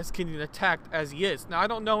one that's getting attacked as he is. Now, I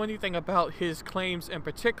don't know anything about his claims in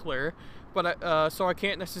particular, but so I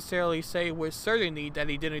can't necessarily say with certainty that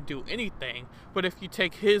he didn't do anything. But if you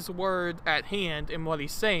take his word at hand and what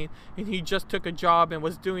he's saying, and he just took a job and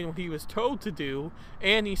was doing what he was told to do,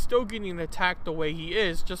 and he's still getting attacked the way he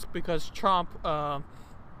is just because Trump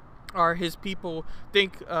or his people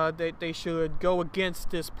think that they should go against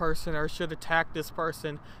this person or should attack this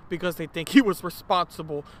person because they think he was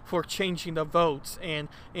responsible for changing the votes and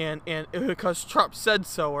because Trump said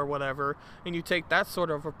so or whatever, and you take that sort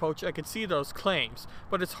of approach, I could see those claims.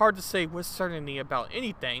 But it's hard to say with certainty about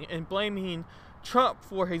anything, and blaming Trump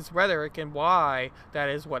for his rhetoric and why that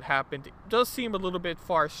is what happened does seem a little bit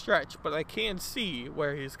far-stretched, but I can see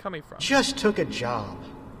where he's coming from. Just took a job.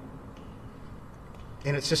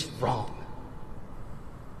 And it's just wrong.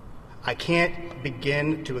 I can't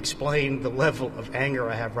begin to explain the level of anger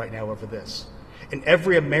I have right now over this. And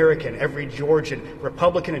every American, every Georgian,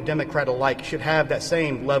 Republican and Democrat alike, should have that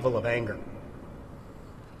same level of anger.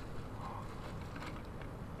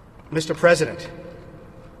 Mr. President,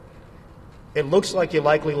 it looks like you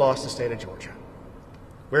likely lost the state of Georgia.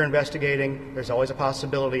 We're investigating. There's always a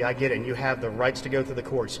possibility. I get it. And you have the rights to go through the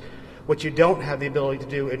courts. What you don't have the ability to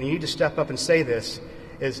do, and you need to step up and say this,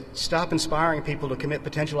 is stop inspiring people to commit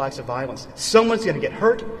potential acts of violence. Someone's going to get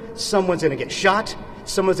hurt, someone's going to get shot,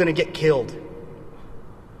 someone's going to get killed.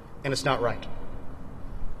 And it's not right.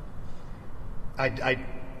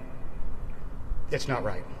 It's not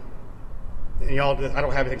right. And y'all, I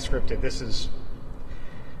don't have anything scripted. This is,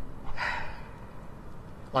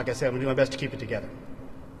 like I said, I'm going to do my best to keep it together.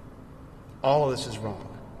 All of this is wrong.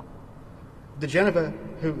 DeGeneva,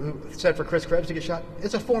 who said for Chris Krebs to get shot,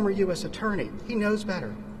 is a former U.S. attorney. He knows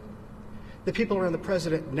better. The people around the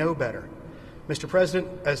president know better. Mr. President,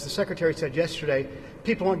 as the Secretary said yesterday,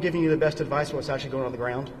 people aren't giving you the best advice on what's actually going on the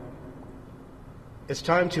ground. It's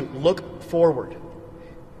time to look forward.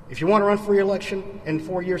 If you want to run for re-election in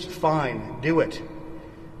 4 years, fine, do it.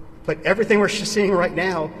 But everything we're seeing right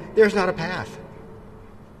now, there's not a path.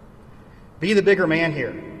 Be the bigger man here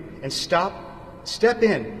and step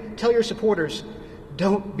in, tell your supporters,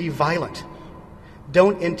 don't be violent,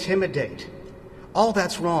 don't intimidate. All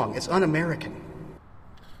that's wrong. It's un-American.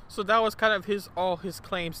 So that was kind of all his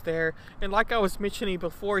claims there. And like I was mentioning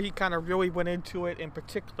before, he kind of really went into it in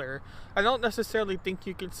particular. I don't necessarily think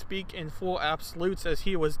you can speak in full absolutes as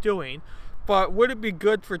he was doing. But would it be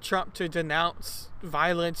good for Trump to denounce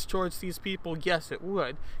violence towards these people? Yes, it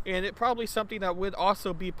would. And it probably something that would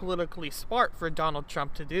also be politically smart for Donald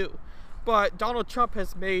Trump to do. But Donald Trump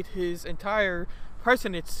has made his entire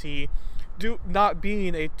presidency not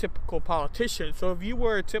being a typical politician. So if you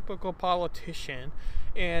were a typical politician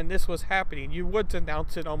and this was happening, you would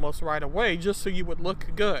denounce it almost right away just so you would look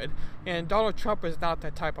good. And Donald Trump is not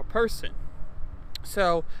that type of person.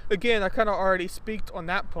 So again, I kind of already speaked on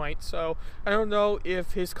that point, so I don't know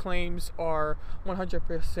if his claims are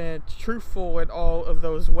 100% truthful in all of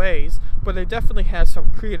those ways, but it definitely has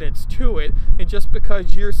some credence to it. And just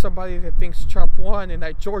because you're somebody that thinks Trump won and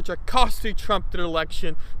that Georgia costed Trump the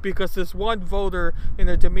election because this one voter in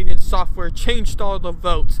the Dominion software changed all the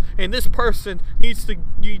votes, and this person needs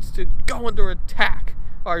to go under attack,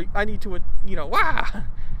 or I need to,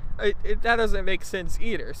 that doesn't make sense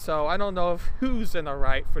either. So I don't know if who's in the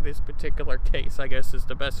right for this particular case, I guess is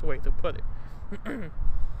the best way to put it.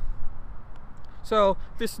 So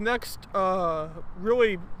this next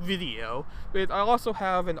really video, I also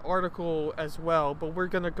have an article as well, but we're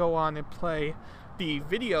going to go on and play the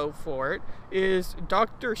video for it, is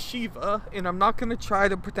Dr. Shiva, and I'm not going to try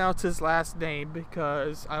to pronounce his last name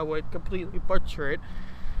because I would completely butcher it.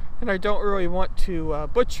 And I don't really want to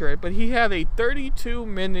butcher it, but he had a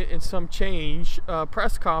 32-minute and some change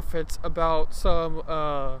press conference about some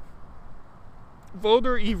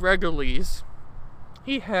voter irregularities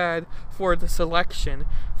he had for the selection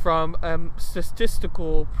from a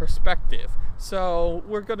statistical perspective. So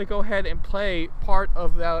we're going to go ahead and play part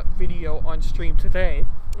of that video on stream today.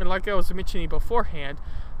 And like I was mentioning beforehand,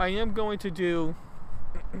 I am going to do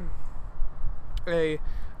a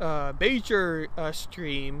major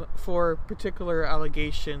stream for particular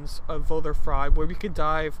allegations of voter fraud, where we could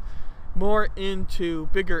dive more into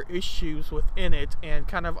bigger issues within it and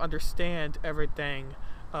kind of understand everything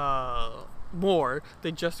more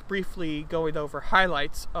than just briefly going over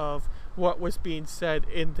highlights of what was being said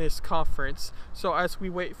in this conference. So as we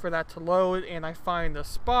wait for that to load and I find the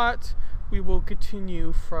spot, we will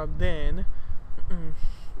continue from then.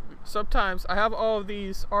 Sometimes I have all of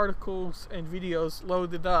these articles and videos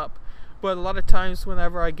loaded up, but a lot of times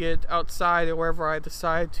whenever I get outside or wherever I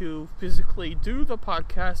decide to physically do the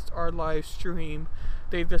podcast or live stream,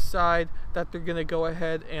 they decide that they're going to go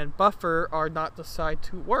ahead and buffer or not decide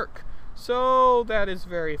to work. So that is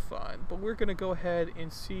very fun. But we're going to go ahead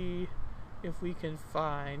and see if we can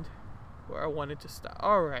find where I wanted to stop.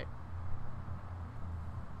 Alright.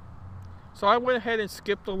 So I went ahead and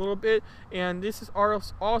skipped a little bit, and this is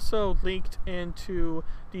also linked into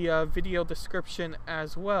the video description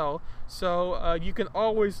as well. So you can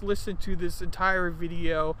always listen to this entire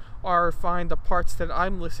video or find the parts that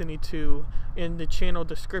I'm listening to in the channel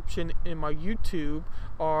description in my YouTube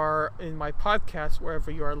or in my podcast, wherever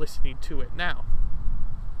you are listening to it now.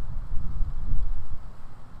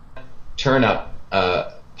 Turnout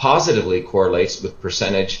positively correlates with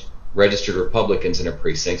percentage registered Republicans in a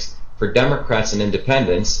precincts. For Democrats and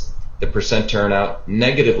independents, the percent turnout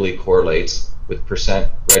negatively correlates with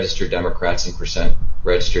percent registered Democrats and percent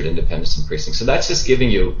registered independents in precincts. So that's just giving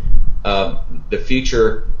you the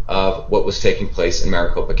feature of what was taking place in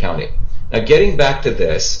Maricopa County. Now, getting back to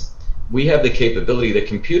this, we have the capability, the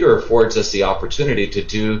computer affords us the opportunity to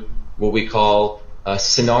do what we call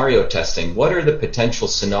scenario testing. What are the potential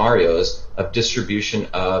scenarios of distribution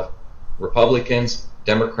of Republicans,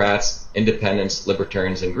 Democrats, Independents,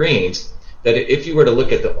 Libertarians, and Greens, that if you were to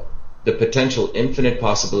look at the potential infinite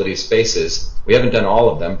possibility spaces, we haven't done all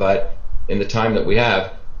of them, but in the time that we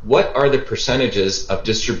have, what are the percentages of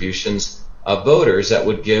distributions of voters that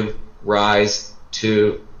would give rise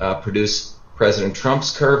to produce President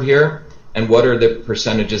Trump's curve here, and what are the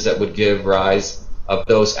percentages that would give rise of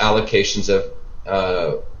those allocations of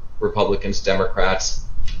Republicans, Democrats,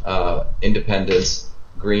 Independents,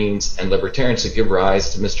 Greens, and Libertarians to give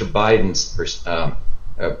rise to Mr. Biden's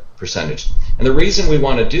percentage. And the reason we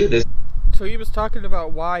want to do this. So he was talking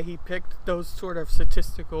about why he picked those sort of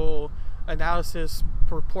statistical analysis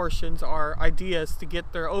proportions or ideas to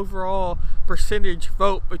get their overall percentage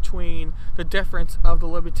vote between the difference of the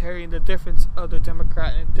Libertarian, the difference of the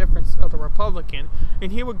Democrat, and the difference of the Republican.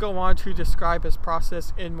 And he would go on to describe his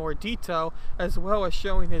process in more detail, as well as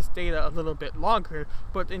showing his data a little bit longer.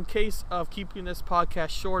 But in case of keeping this podcast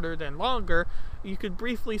shorter than longer, you could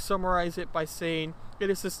briefly summarize it by saying it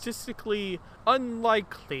is statistically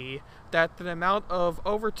unlikely that the amount of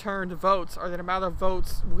overturned votes or the amount of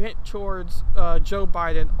votes went towards Joe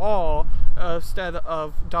Biden all instead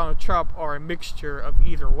of Donald Trump, or a mixture of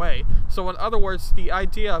either way. So in other words, the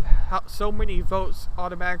idea of how so many votes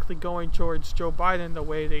automatically going towards Joe Biden the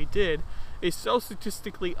way they did is so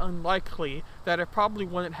statistically unlikely that it probably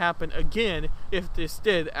wouldn't happen again if this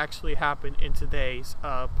did actually happen in today's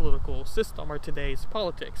political system or today's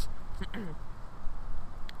politics.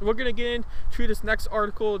 We're going to get into this next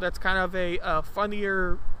article that's kind of a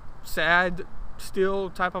funnier, sad, still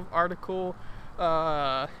type of article.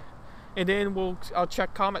 And then I'll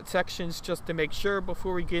check comment sections just to make sure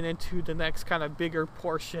before we get into the next kind of bigger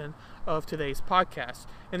portion of today's podcast.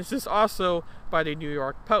 And this is also by the New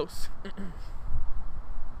York Post.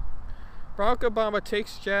 Barack Obama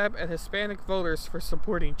takes jab at Hispanic voters for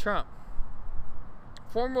supporting Trump.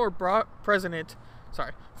 Former President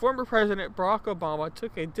Barack Obama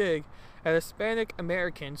took a dig at Hispanic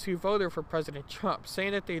Americans who voted for President Trump,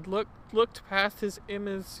 saying that they looked past his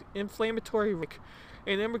inflammatory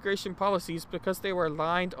and immigration policies because they were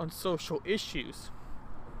aligned on social issues.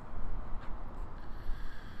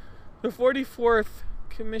 The 44th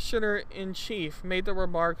Commissioner-in-Chief made the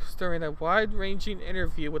remarks during a wide-ranging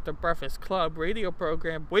interview with the Breakfast Club radio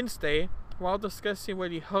program Wednesday, while discussing what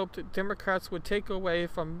he hoped Democrats would take away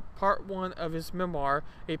from Part 1 of his memoir,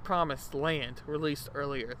 A Promised Land, released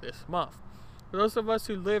earlier this month. For those of us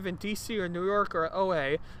who live in D.C. or New York or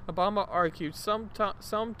OA, Obama argued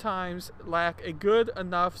sometimes lack a good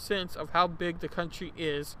enough sense of how big the country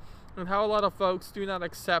is and how a lot of folks do not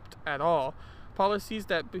accept at all policies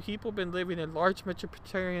that people been living in large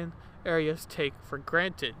metropolitan areas take for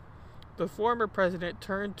granted. The former president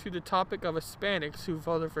turned to the topic of Hispanics who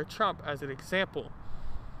voted for Trump as an example.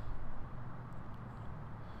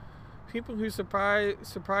 People who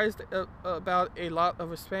surprised about a lot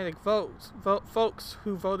of Hispanic folks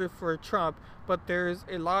who voted for Trump, but there's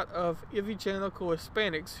a lot of evangelical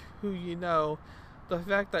Hispanics who, the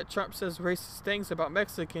fact that Trump says racist things about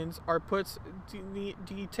Mexicans or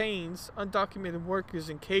detains undocumented workers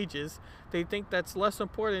in cages, they think that's less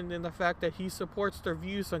important than the fact that he supports their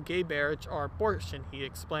views on gay marriage or abortion, he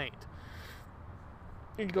explained.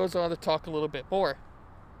 He goes on to talk a little bit more.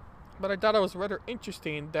 But I thought it was rather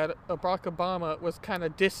interesting that Barack Obama was kind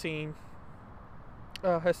of dissing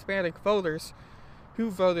Hispanic voters who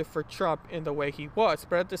voted for Trump in the way he was.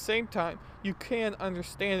 But at the same time, you can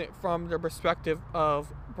understand it from the perspective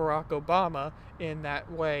of Barack Obama in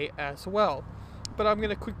that way as well. But I'm going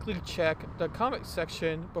to quickly check the comment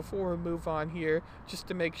section before we move on here, just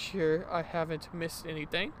to make sure I haven't missed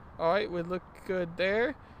anything. Alright, we look good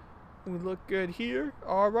there. We look good here.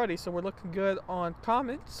 Alrighty, so we're looking good on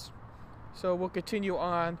comments. So we'll continue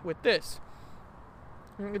on with this.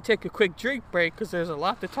 I'm going to take a quick drink break because there's a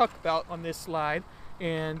lot to talk about on this slide.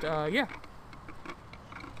 And yeah.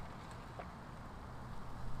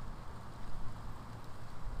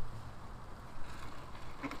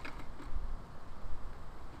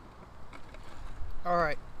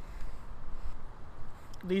 Alright.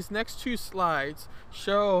 These next two slides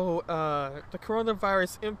show the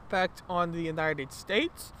coronavirus impact on the United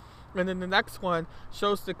States. And then the next one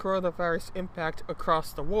shows the coronavirus impact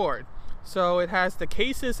across the world. So it has the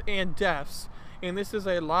cases and deaths. And this is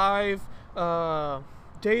a live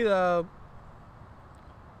data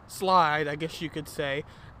slide, I guess you could say,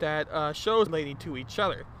 that shows relating to each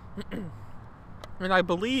other. And I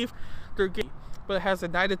believe they're getting, but it has the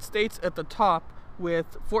United States at the top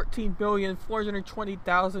with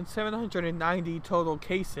 14,420,790 total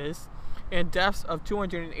cases and deaths of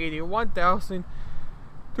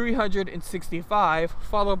 281,365,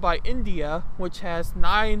 followed by India, which has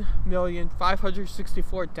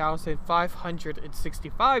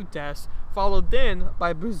 9,564,565 deaths, followed then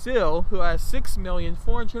by Brazil, who has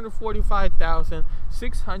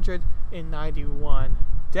 6,445,691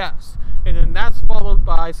 deaths. And then that's followed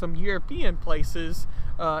by some European places,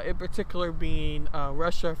 in particular being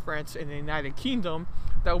Russia, France, and the United Kingdom,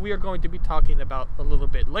 that we are going to be talking about a little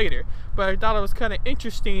bit later. But I thought it was kind of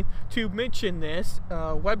interesting to mention this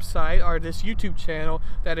website or this YouTube channel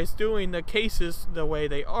that is doing the cases the way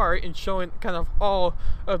they are and showing kind of all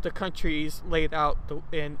of the countries laid out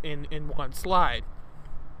in one slide.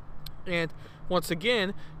 And once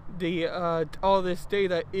again, the all this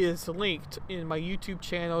data is linked in my YouTube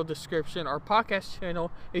channel description or podcast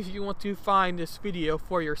channel if you want to find this video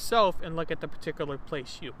for yourself and look at the particular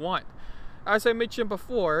place you want. As I mentioned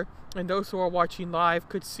before, and those who are watching live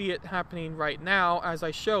could see it happening right now as I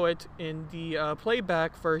show it in the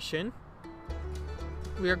playback version,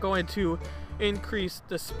 we are going to increase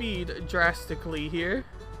the speed drastically here.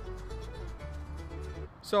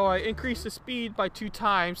 So I increased the speed by 2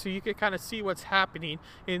 times so you can kind of see what's happening.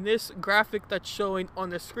 And this graphic that's showing on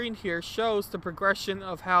the screen here shows the progression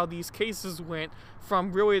of how these cases went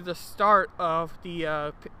from really the start of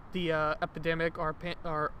the epidemic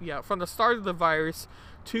from the start of the virus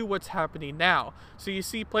to what's happening now. So you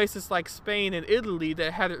see places like Spain and Italy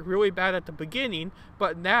that had it really bad at the beginning,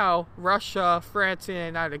 but now Russia, France, and the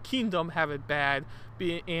United Kingdom have it bad,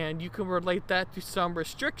 and you can relate that to some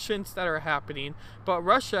restrictions that are happening. But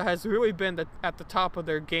Russia has really been at the top of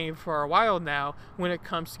their game for a while now when it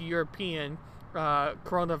comes to European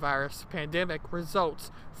coronavirus pandemic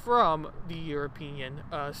results from the European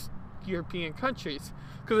countries.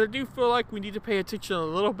 Because I do feel like we need to pay attention a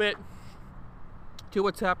little bit to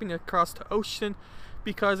what's happening across the ocean,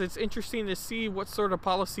 because it's interesting to see what sort of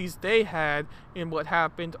policies they had and what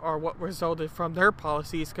happened or what resulted from their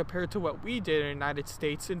policies compared to what we did in the United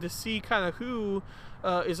States, and to see kind of who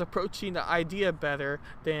is approaching the idea better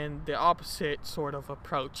than the opposite sort of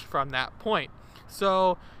approach from that point.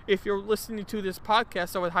 So if you're listening to this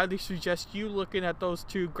podcast, I would highly suggest you looking at those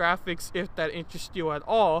 2 graphics if that interests you at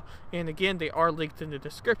all. And again, they are linked in the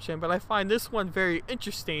description. But I find this one very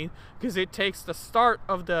interesting because it takes the start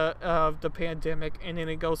of the pandemic and then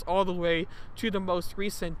it goes all the way to the most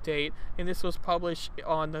recent date. And this was published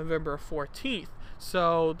on November 14th.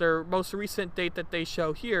 So their most recent date that they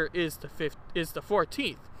show here is the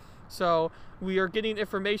 14th. So we are getting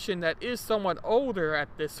information that is somewhat older at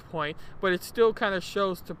this point, but it still kind of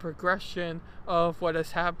shows the progression of what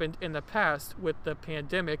has happened in the past with the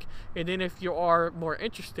pandemic. And then if you are more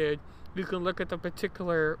interested, you can look at the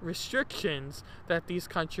particular restrictions that these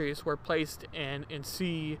countries were placed in and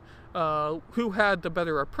see who had the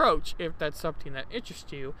better approach, if that's something that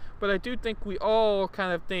interests you. But I do think we all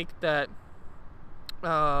kind of think that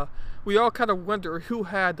we all kind of wonder who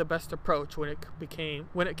had the best approach when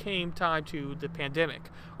it came time to the pandemic,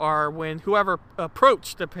 or when whoever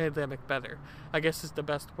approached the pandemic better, I guess is the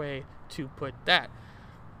best way to put that.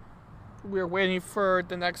 We're waiting for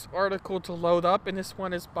the next article to load up, and this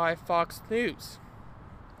one is by Fox News.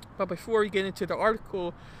 But before we get into the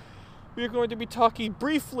article, we're going to be talking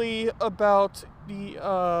briefly about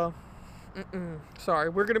the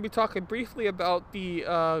we're going to be talking briefly about the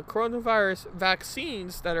coronavirus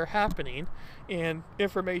vaccines that are happening and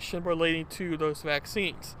information relating to those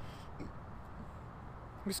vaccines.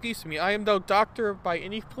 Excuse me. I am no doctor by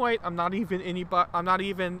any point. I'm not even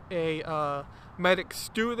a medic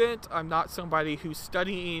student. I'm not somebody who's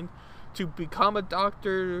studying to become a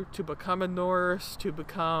doctor, to become a nurse, to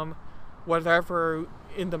become whatever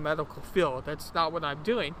in the medical field. That's not what I'm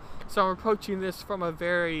doing. So I'm approaching this from a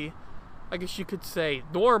very, I guess you could say,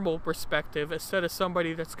 normal perspective instead of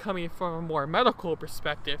somebody that's coming from a more medical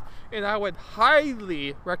perspective. And I would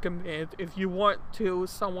highly recommend, if you want to,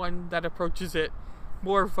 someone that approaches it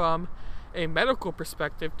more from a medical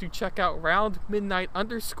perspective, to check out Round Midnight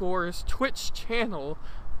 _'s Twitch channel,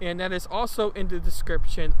 and that is also in the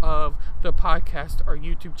description of the podcast or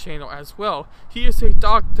YouTube channel as well. He is a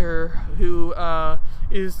doctor who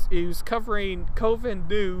is covering COVID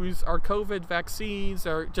news or COVID vaccines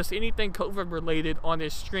or just anything COVID related on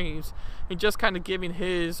his streams, and just kind of giving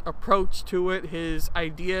his approach to it, his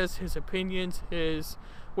ideas, his opinions,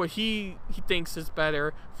 what he thinks is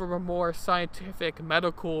better from a more scientific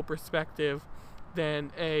medical perspective than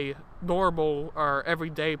a normal or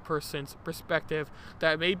everyday person's perspective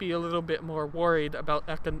that may be a little bit more worried about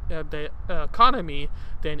the economy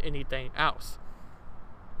than anything else.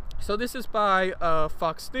 So this is by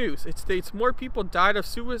Fox News. It states more people died of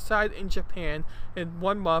suicide in Japan in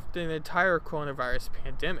 1 month than the entire coronavirus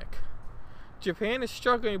pandemic. Japan is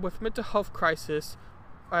struggling with mental health crisis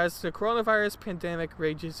as the coronavirus pandemic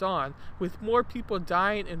rages on, with more people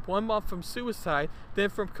dying in 1 month from suicide than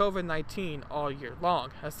from COVID-19 all year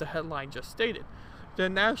long, as the headline just stated. The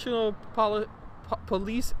National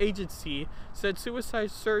Police Agency said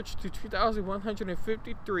suicide surged to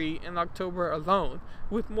 2,153 in October alone,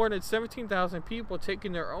 with more than 17,000 people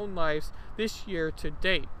taking their own lives this year to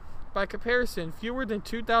date. By comparison, fewer than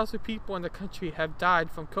 2,000 people in the country have died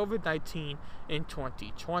from COVID-19 in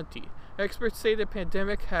 2020. Experts say the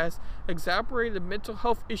pandemic has exacerbated mental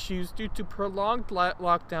health issues due to prolonged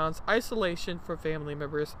lockdowns, isolation for family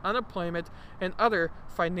members, unemployment, and other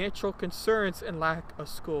financial concerns and lack of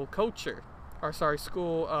school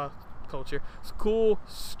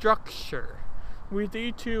structure. We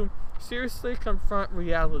need to seriously confront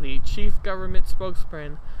reality, Chief Government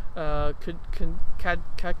Spokesman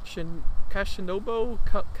Kashinobu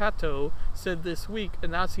Kato said this week,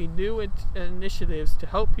 announcing new initiatives to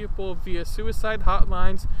help people via suicide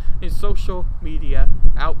hotlines and social media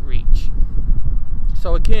outreach.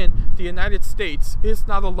 So again, the United States is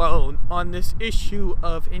not alone on this issue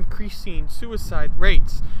of increasing suicide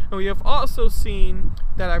rates. And we have also seen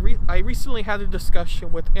that I recently had a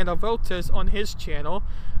discussion with Anna Voltes on his channel,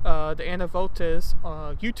 the Anna Voltes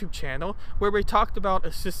YouTube channel, where we talked about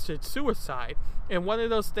assisted suicide. And one of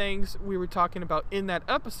those things we were talking about in that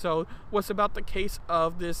episode was about the case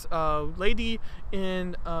of this lady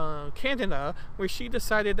in Canada, where she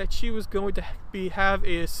decided that she was going to have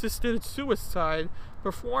a assisted suicide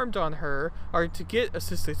performed on her, or to get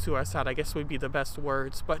assisted suicide, I guess would be the best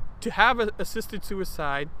words, but to have assisted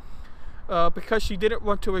suicide because she didn't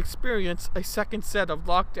want to experience a second set of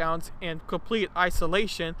lockdowns and complete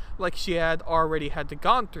isolation like she had already had to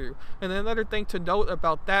gone through. And another thing to note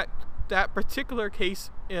about that particular case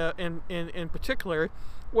in particular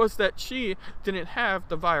was that she didn't have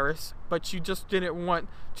the virus, but she just didn't want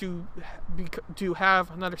to have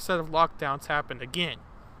another set of lockdowns happen again.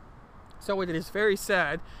 So it is very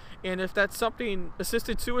sad, and if that's something,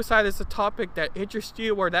 assisted suicide is a topic that interests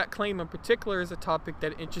you, or that claim in particular is a topic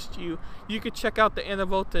that interests you, you could check out the Anna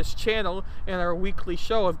Voltes channel and our weekly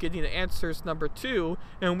show of Getting the Answers #2,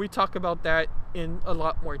 and we talk about that in a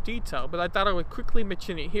lot more detail. But I thought I would quickly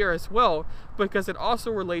mention it here as well, because it also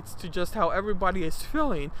relates to just how everybody is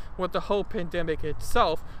feeling with the whole pandemic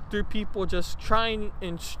itself, through people just trying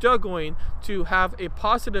and struggling to have a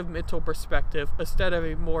positive mental perspective instead of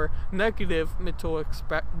a more negative mental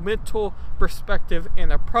perspective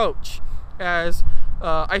and approach, as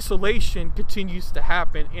isolation continues to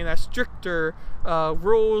happen and as stricter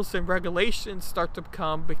rules and regulations start to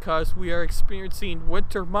come, because we are experiencing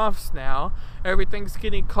winter months now. Everything's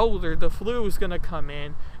getting colder, the flu is going to come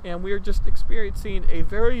in, and we're just experiencing a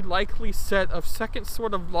very likely set of second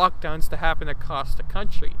sort of lockdowns to happen across the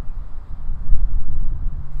country.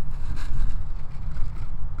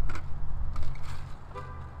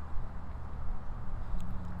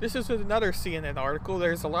 This is another CNN article.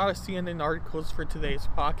 There's a lot of CNN articles for today's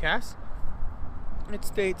podcast. It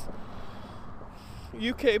states,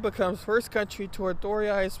 UK becomes first country to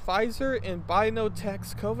authorize Pfizer and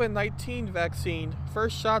BioNTech's COVID-19 vaccine.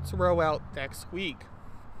 First shots roll out next week.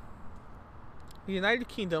 The United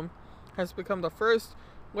Kingdom has become the first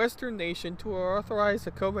Western nation to authorize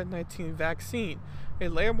a COVID-19 vaccine, a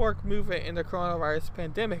landmark movement in the coronavirus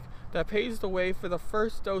pandemic that paves the way for the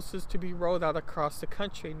first doses to be rolled out across the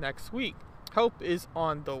country next week. Help is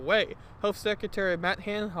on the way. Health Secretary Matt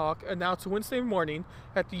Hancock announced Wednesday morning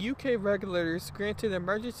that the UK regulators granted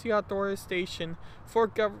emergency authorization for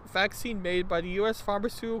vaccine made by the US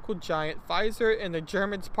pharmaceutical giant Pfizer and the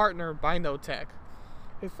German's partner BioNTech.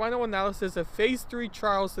 A final analysis of phase 3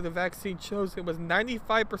 trials of the vaccine shows it was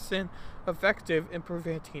 95% effective in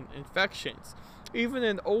preventing infections, even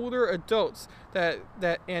in older adults,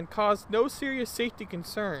 and caused no serious safety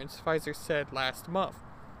concerns, Pfizer said last month.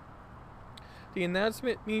 The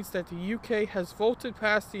announcement means that the UK has vaulted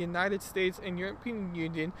past the United States and European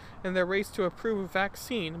Union in the race to approve a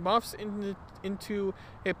vaccine, months into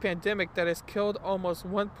a pandemic that has killed almost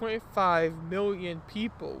 1.5 million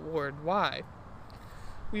people worldwide.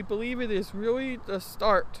 We believe it is really the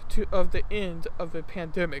start of the end of the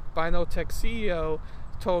pandemic, BioNTech CEO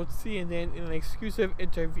told CNN in an exclusive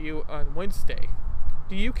interview on Wednesday.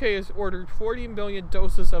 The UK has ordered 40 million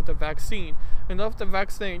doses of the vaccine, enough to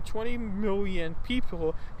vaccinate 20 million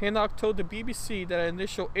people. Hancock told the BBC that an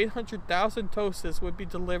initial 800,000 doses would be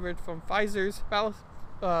delivered from Pfizer's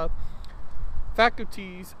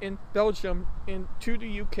faculties in Belgium to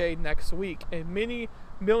the UK next week, and many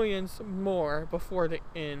millions more before the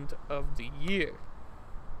end of the year.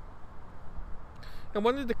 And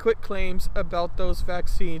one of the quick claims about those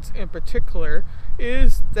vaccines in particular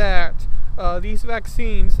is that these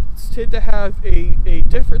vaccines tend to have a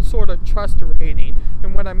different sort of trust rating.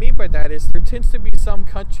 And what I mean by that is there tends to be some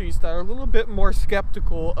countries that are a little bit more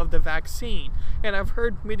skeptical of the vaccine. And I've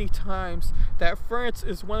heard many times that France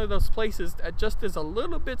is one of those places that just is a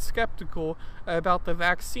little bit skeptical about the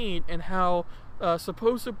vaccine and how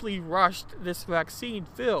supposedly rushed this vaccine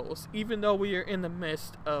feels, even though we are in the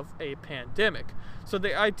midst of a pandemic. So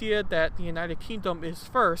the idea that the United Kingdom is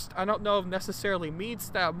first, I don't know if necessarily means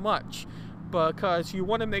that much, because you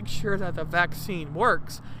want to make sure that the vaccine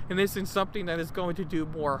works and isn't something that is going to do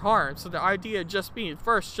more harm. So the idea of just being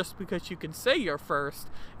first, just because you can say you're first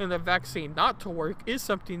and the vaccine not to work, is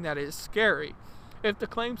something that is scary. If the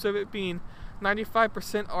claims of it being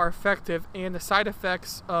 95% are effective and the side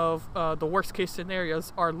effects of the worst case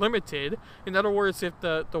scenarios are limited, in other words, if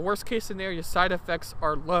the worst case scenario side effects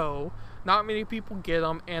are low, not many people get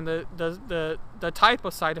them, and the type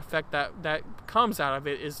of side effect that comes out of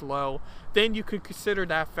it is low, then you could consider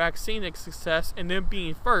that vaccine a success, and then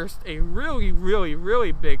being first a really, really,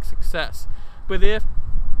 really big success. But if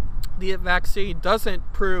the vaccine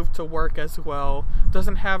doesn't prove to work as well,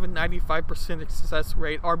 doesn't have a 95% success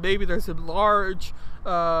rate, or maybe there's a large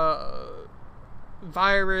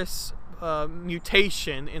virus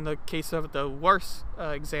mutation in the case of the worst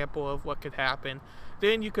example of what could happen,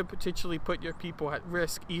 then you could potentially put your people at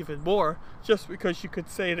risk even more, just because you could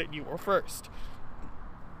say that you were first.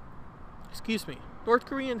 Excuse me. North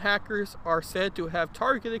Korean hackers are said to have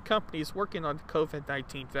targeted companies working on the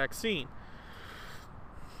COVID-19 vaccine.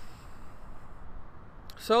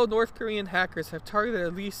 So, North Korean hackers have targeted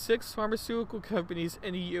at least 6 pharmaceutical companies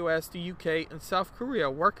in the US, the UK, and South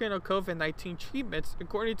Korea working on COVID-19 treatments,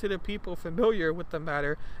 according to the people familiar with the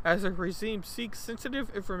matter, as the regime seeks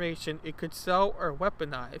sensitive information it could sell or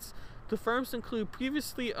weaponize. The firms include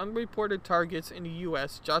previously unreported targets in the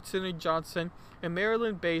US, Johnson & Johnson, and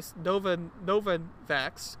Maryland-based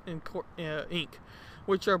Novavax Inc.,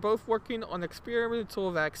 which are both working on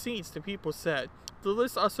experimental vaccines, the people said. The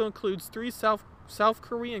list also includes 3 South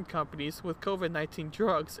Korean companies with COVID-19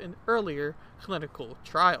 drugs in earlier clinical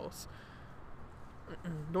trials.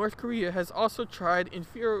 North Korea has also tried in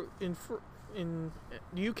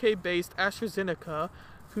UK-based AstraZeneca,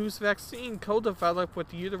 whose vaccine, co-developed with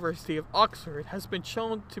the University of Oxford, has been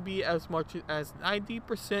shown to be as much as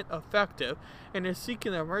 90% effective and is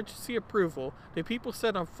seeking emergency approval. The people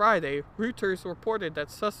said on Friday, Reuters reported that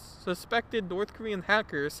suspected North Korean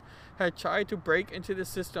hackers had tried to break into the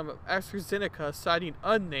system of AstraZeneca, citing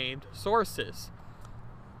unnamed sources.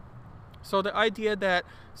 So the idea that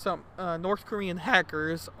some North Korean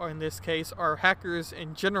hackers, or in this case, or hackers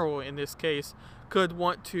in general in this case, could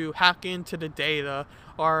want to hack into the data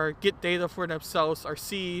or get data for themselves or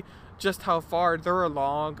see just how far they're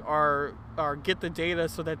along or get the data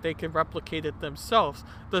so that they can replicate it themselves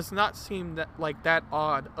does not seem like that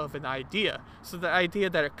odd of an idea. So the idea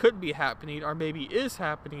that it could be happening or maybe is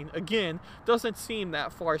happening, again, doesn't seem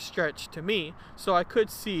that far stretched to me. So I could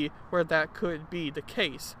see where that could be the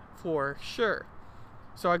case for sure.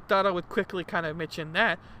 So I thought I would quickly kind of mention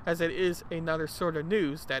that, as it is another sort of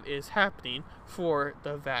news that is happening for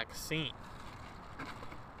the vaccine.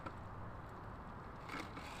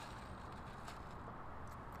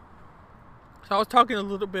 So I was talking a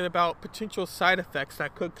little bit about potential side effects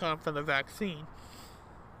that could come from the vaccine.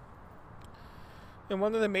 And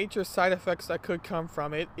one of the major side effects that could come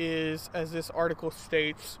from it is, as this article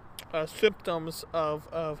states, symptoms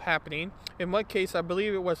of happening. In one case, I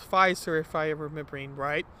believe it was Pfizer, if I am remembering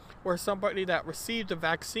right, where somebody that received the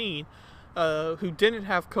vaccine who didn't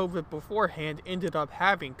have COVID beforehand ended up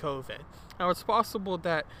having COVID. Now, it's possible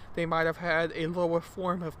that they might have had a lower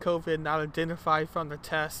form of COVID not identified from the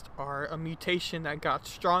test, or a mutation that got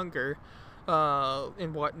stronger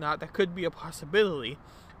and whatnot. That could be a possibility.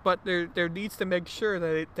 But there needs to make sure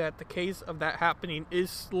that the case of that happening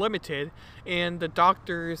is limited, and the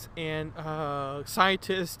doctors and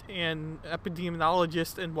scientists and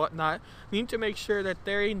epidemiologists and whatnot need to make sure that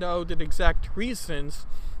they know the exact reasons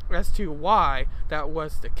as to why that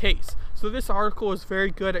was the case. So this article is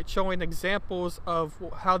very good at showing examples of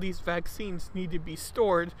how these vaccines need to be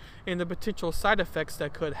stored and the potential side effects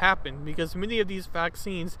that could happen, because many of these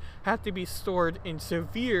vaccines have to be stored in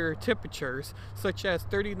severe temperatures, such as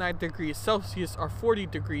 39 degrees Celsius or 40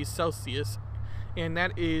 degrees Celsius, and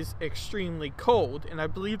that is extremely cold. And I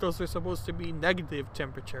believe those are supposed to be negative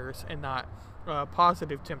temperatures and not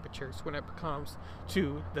positive temperatures when it comes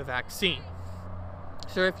to the vaccine.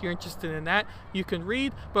 So if you're interested in that, you can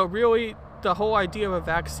read, but really the whole idea of a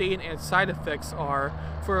vaccine and side effects are,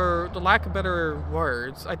 for the lack of better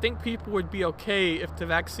words, I think people would be okay if the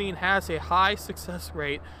vaccine has a high success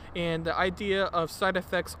rate and the idea of side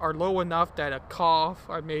effects are low enough that a cough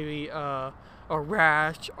or maybe a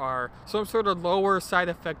rash or some sort of lower side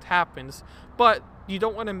effect happens. But you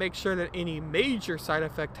don't want to make sure that any major side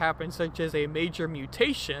effect happens, such as a major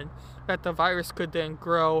mutation, that the virus could then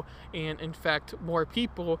grow and infect more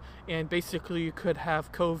people, and basically you could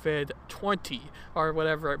have COVID-20 or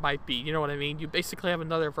whatever it might be. You know what I mean? You basically have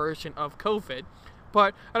another version of COVID.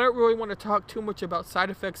 But I don't really want to talk too much about side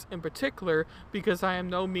effects in particular because I am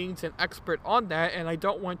no means an expert on that, and I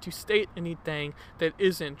don't want to state anything that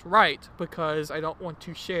isn't right because I don't want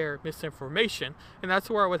to share misinformation. And that's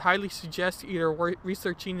where I would highly suggest either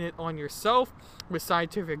researching it on yourself with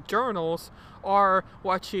scientific journals or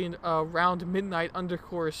watching Around Midnight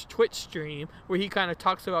Undercore's Twitch stream where he kind of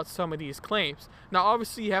talks about some of these claims. Now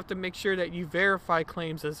obviously you have to make sure that you verify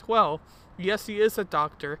claims as well. Yes, he is a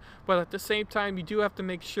doctor, but at the same time, you do have to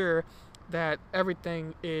make sure that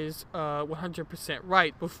everything is 100%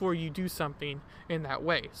 right before you do something in that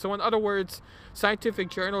way. So in other words, scientific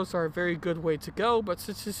journals are a very good way to go, but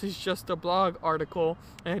since this is just a blog article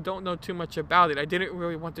and I don't know too much about it, I didn't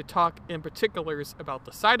really want to talk in particulars about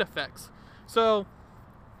the side effects. So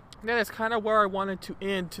that is kind of where I wanted to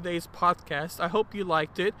end today's podcast. I hope you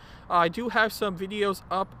liked it. I do have some videos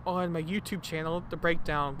up on my YouTube channel, The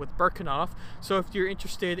Breakdown with Birkenhoff. So if you're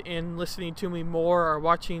interested in listening to me more or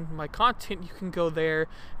watching my content, you can go there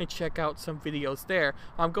and check out some videos there.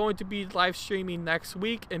 I'm going to be live streaming next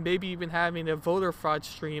week and maybe even having a voter fraud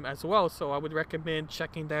stream as well. So I would recommend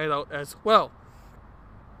checking that out as well.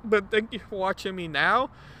 But thank you for watching me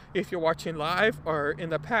now, if you're watching live, or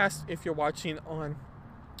in the past, if you're watching on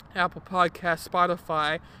Apple Podcasts,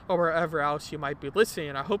 Spotify, or wherever else you might be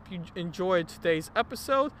listening. I hope you enjoyed today's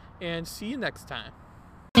episode, and see you next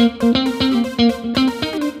time.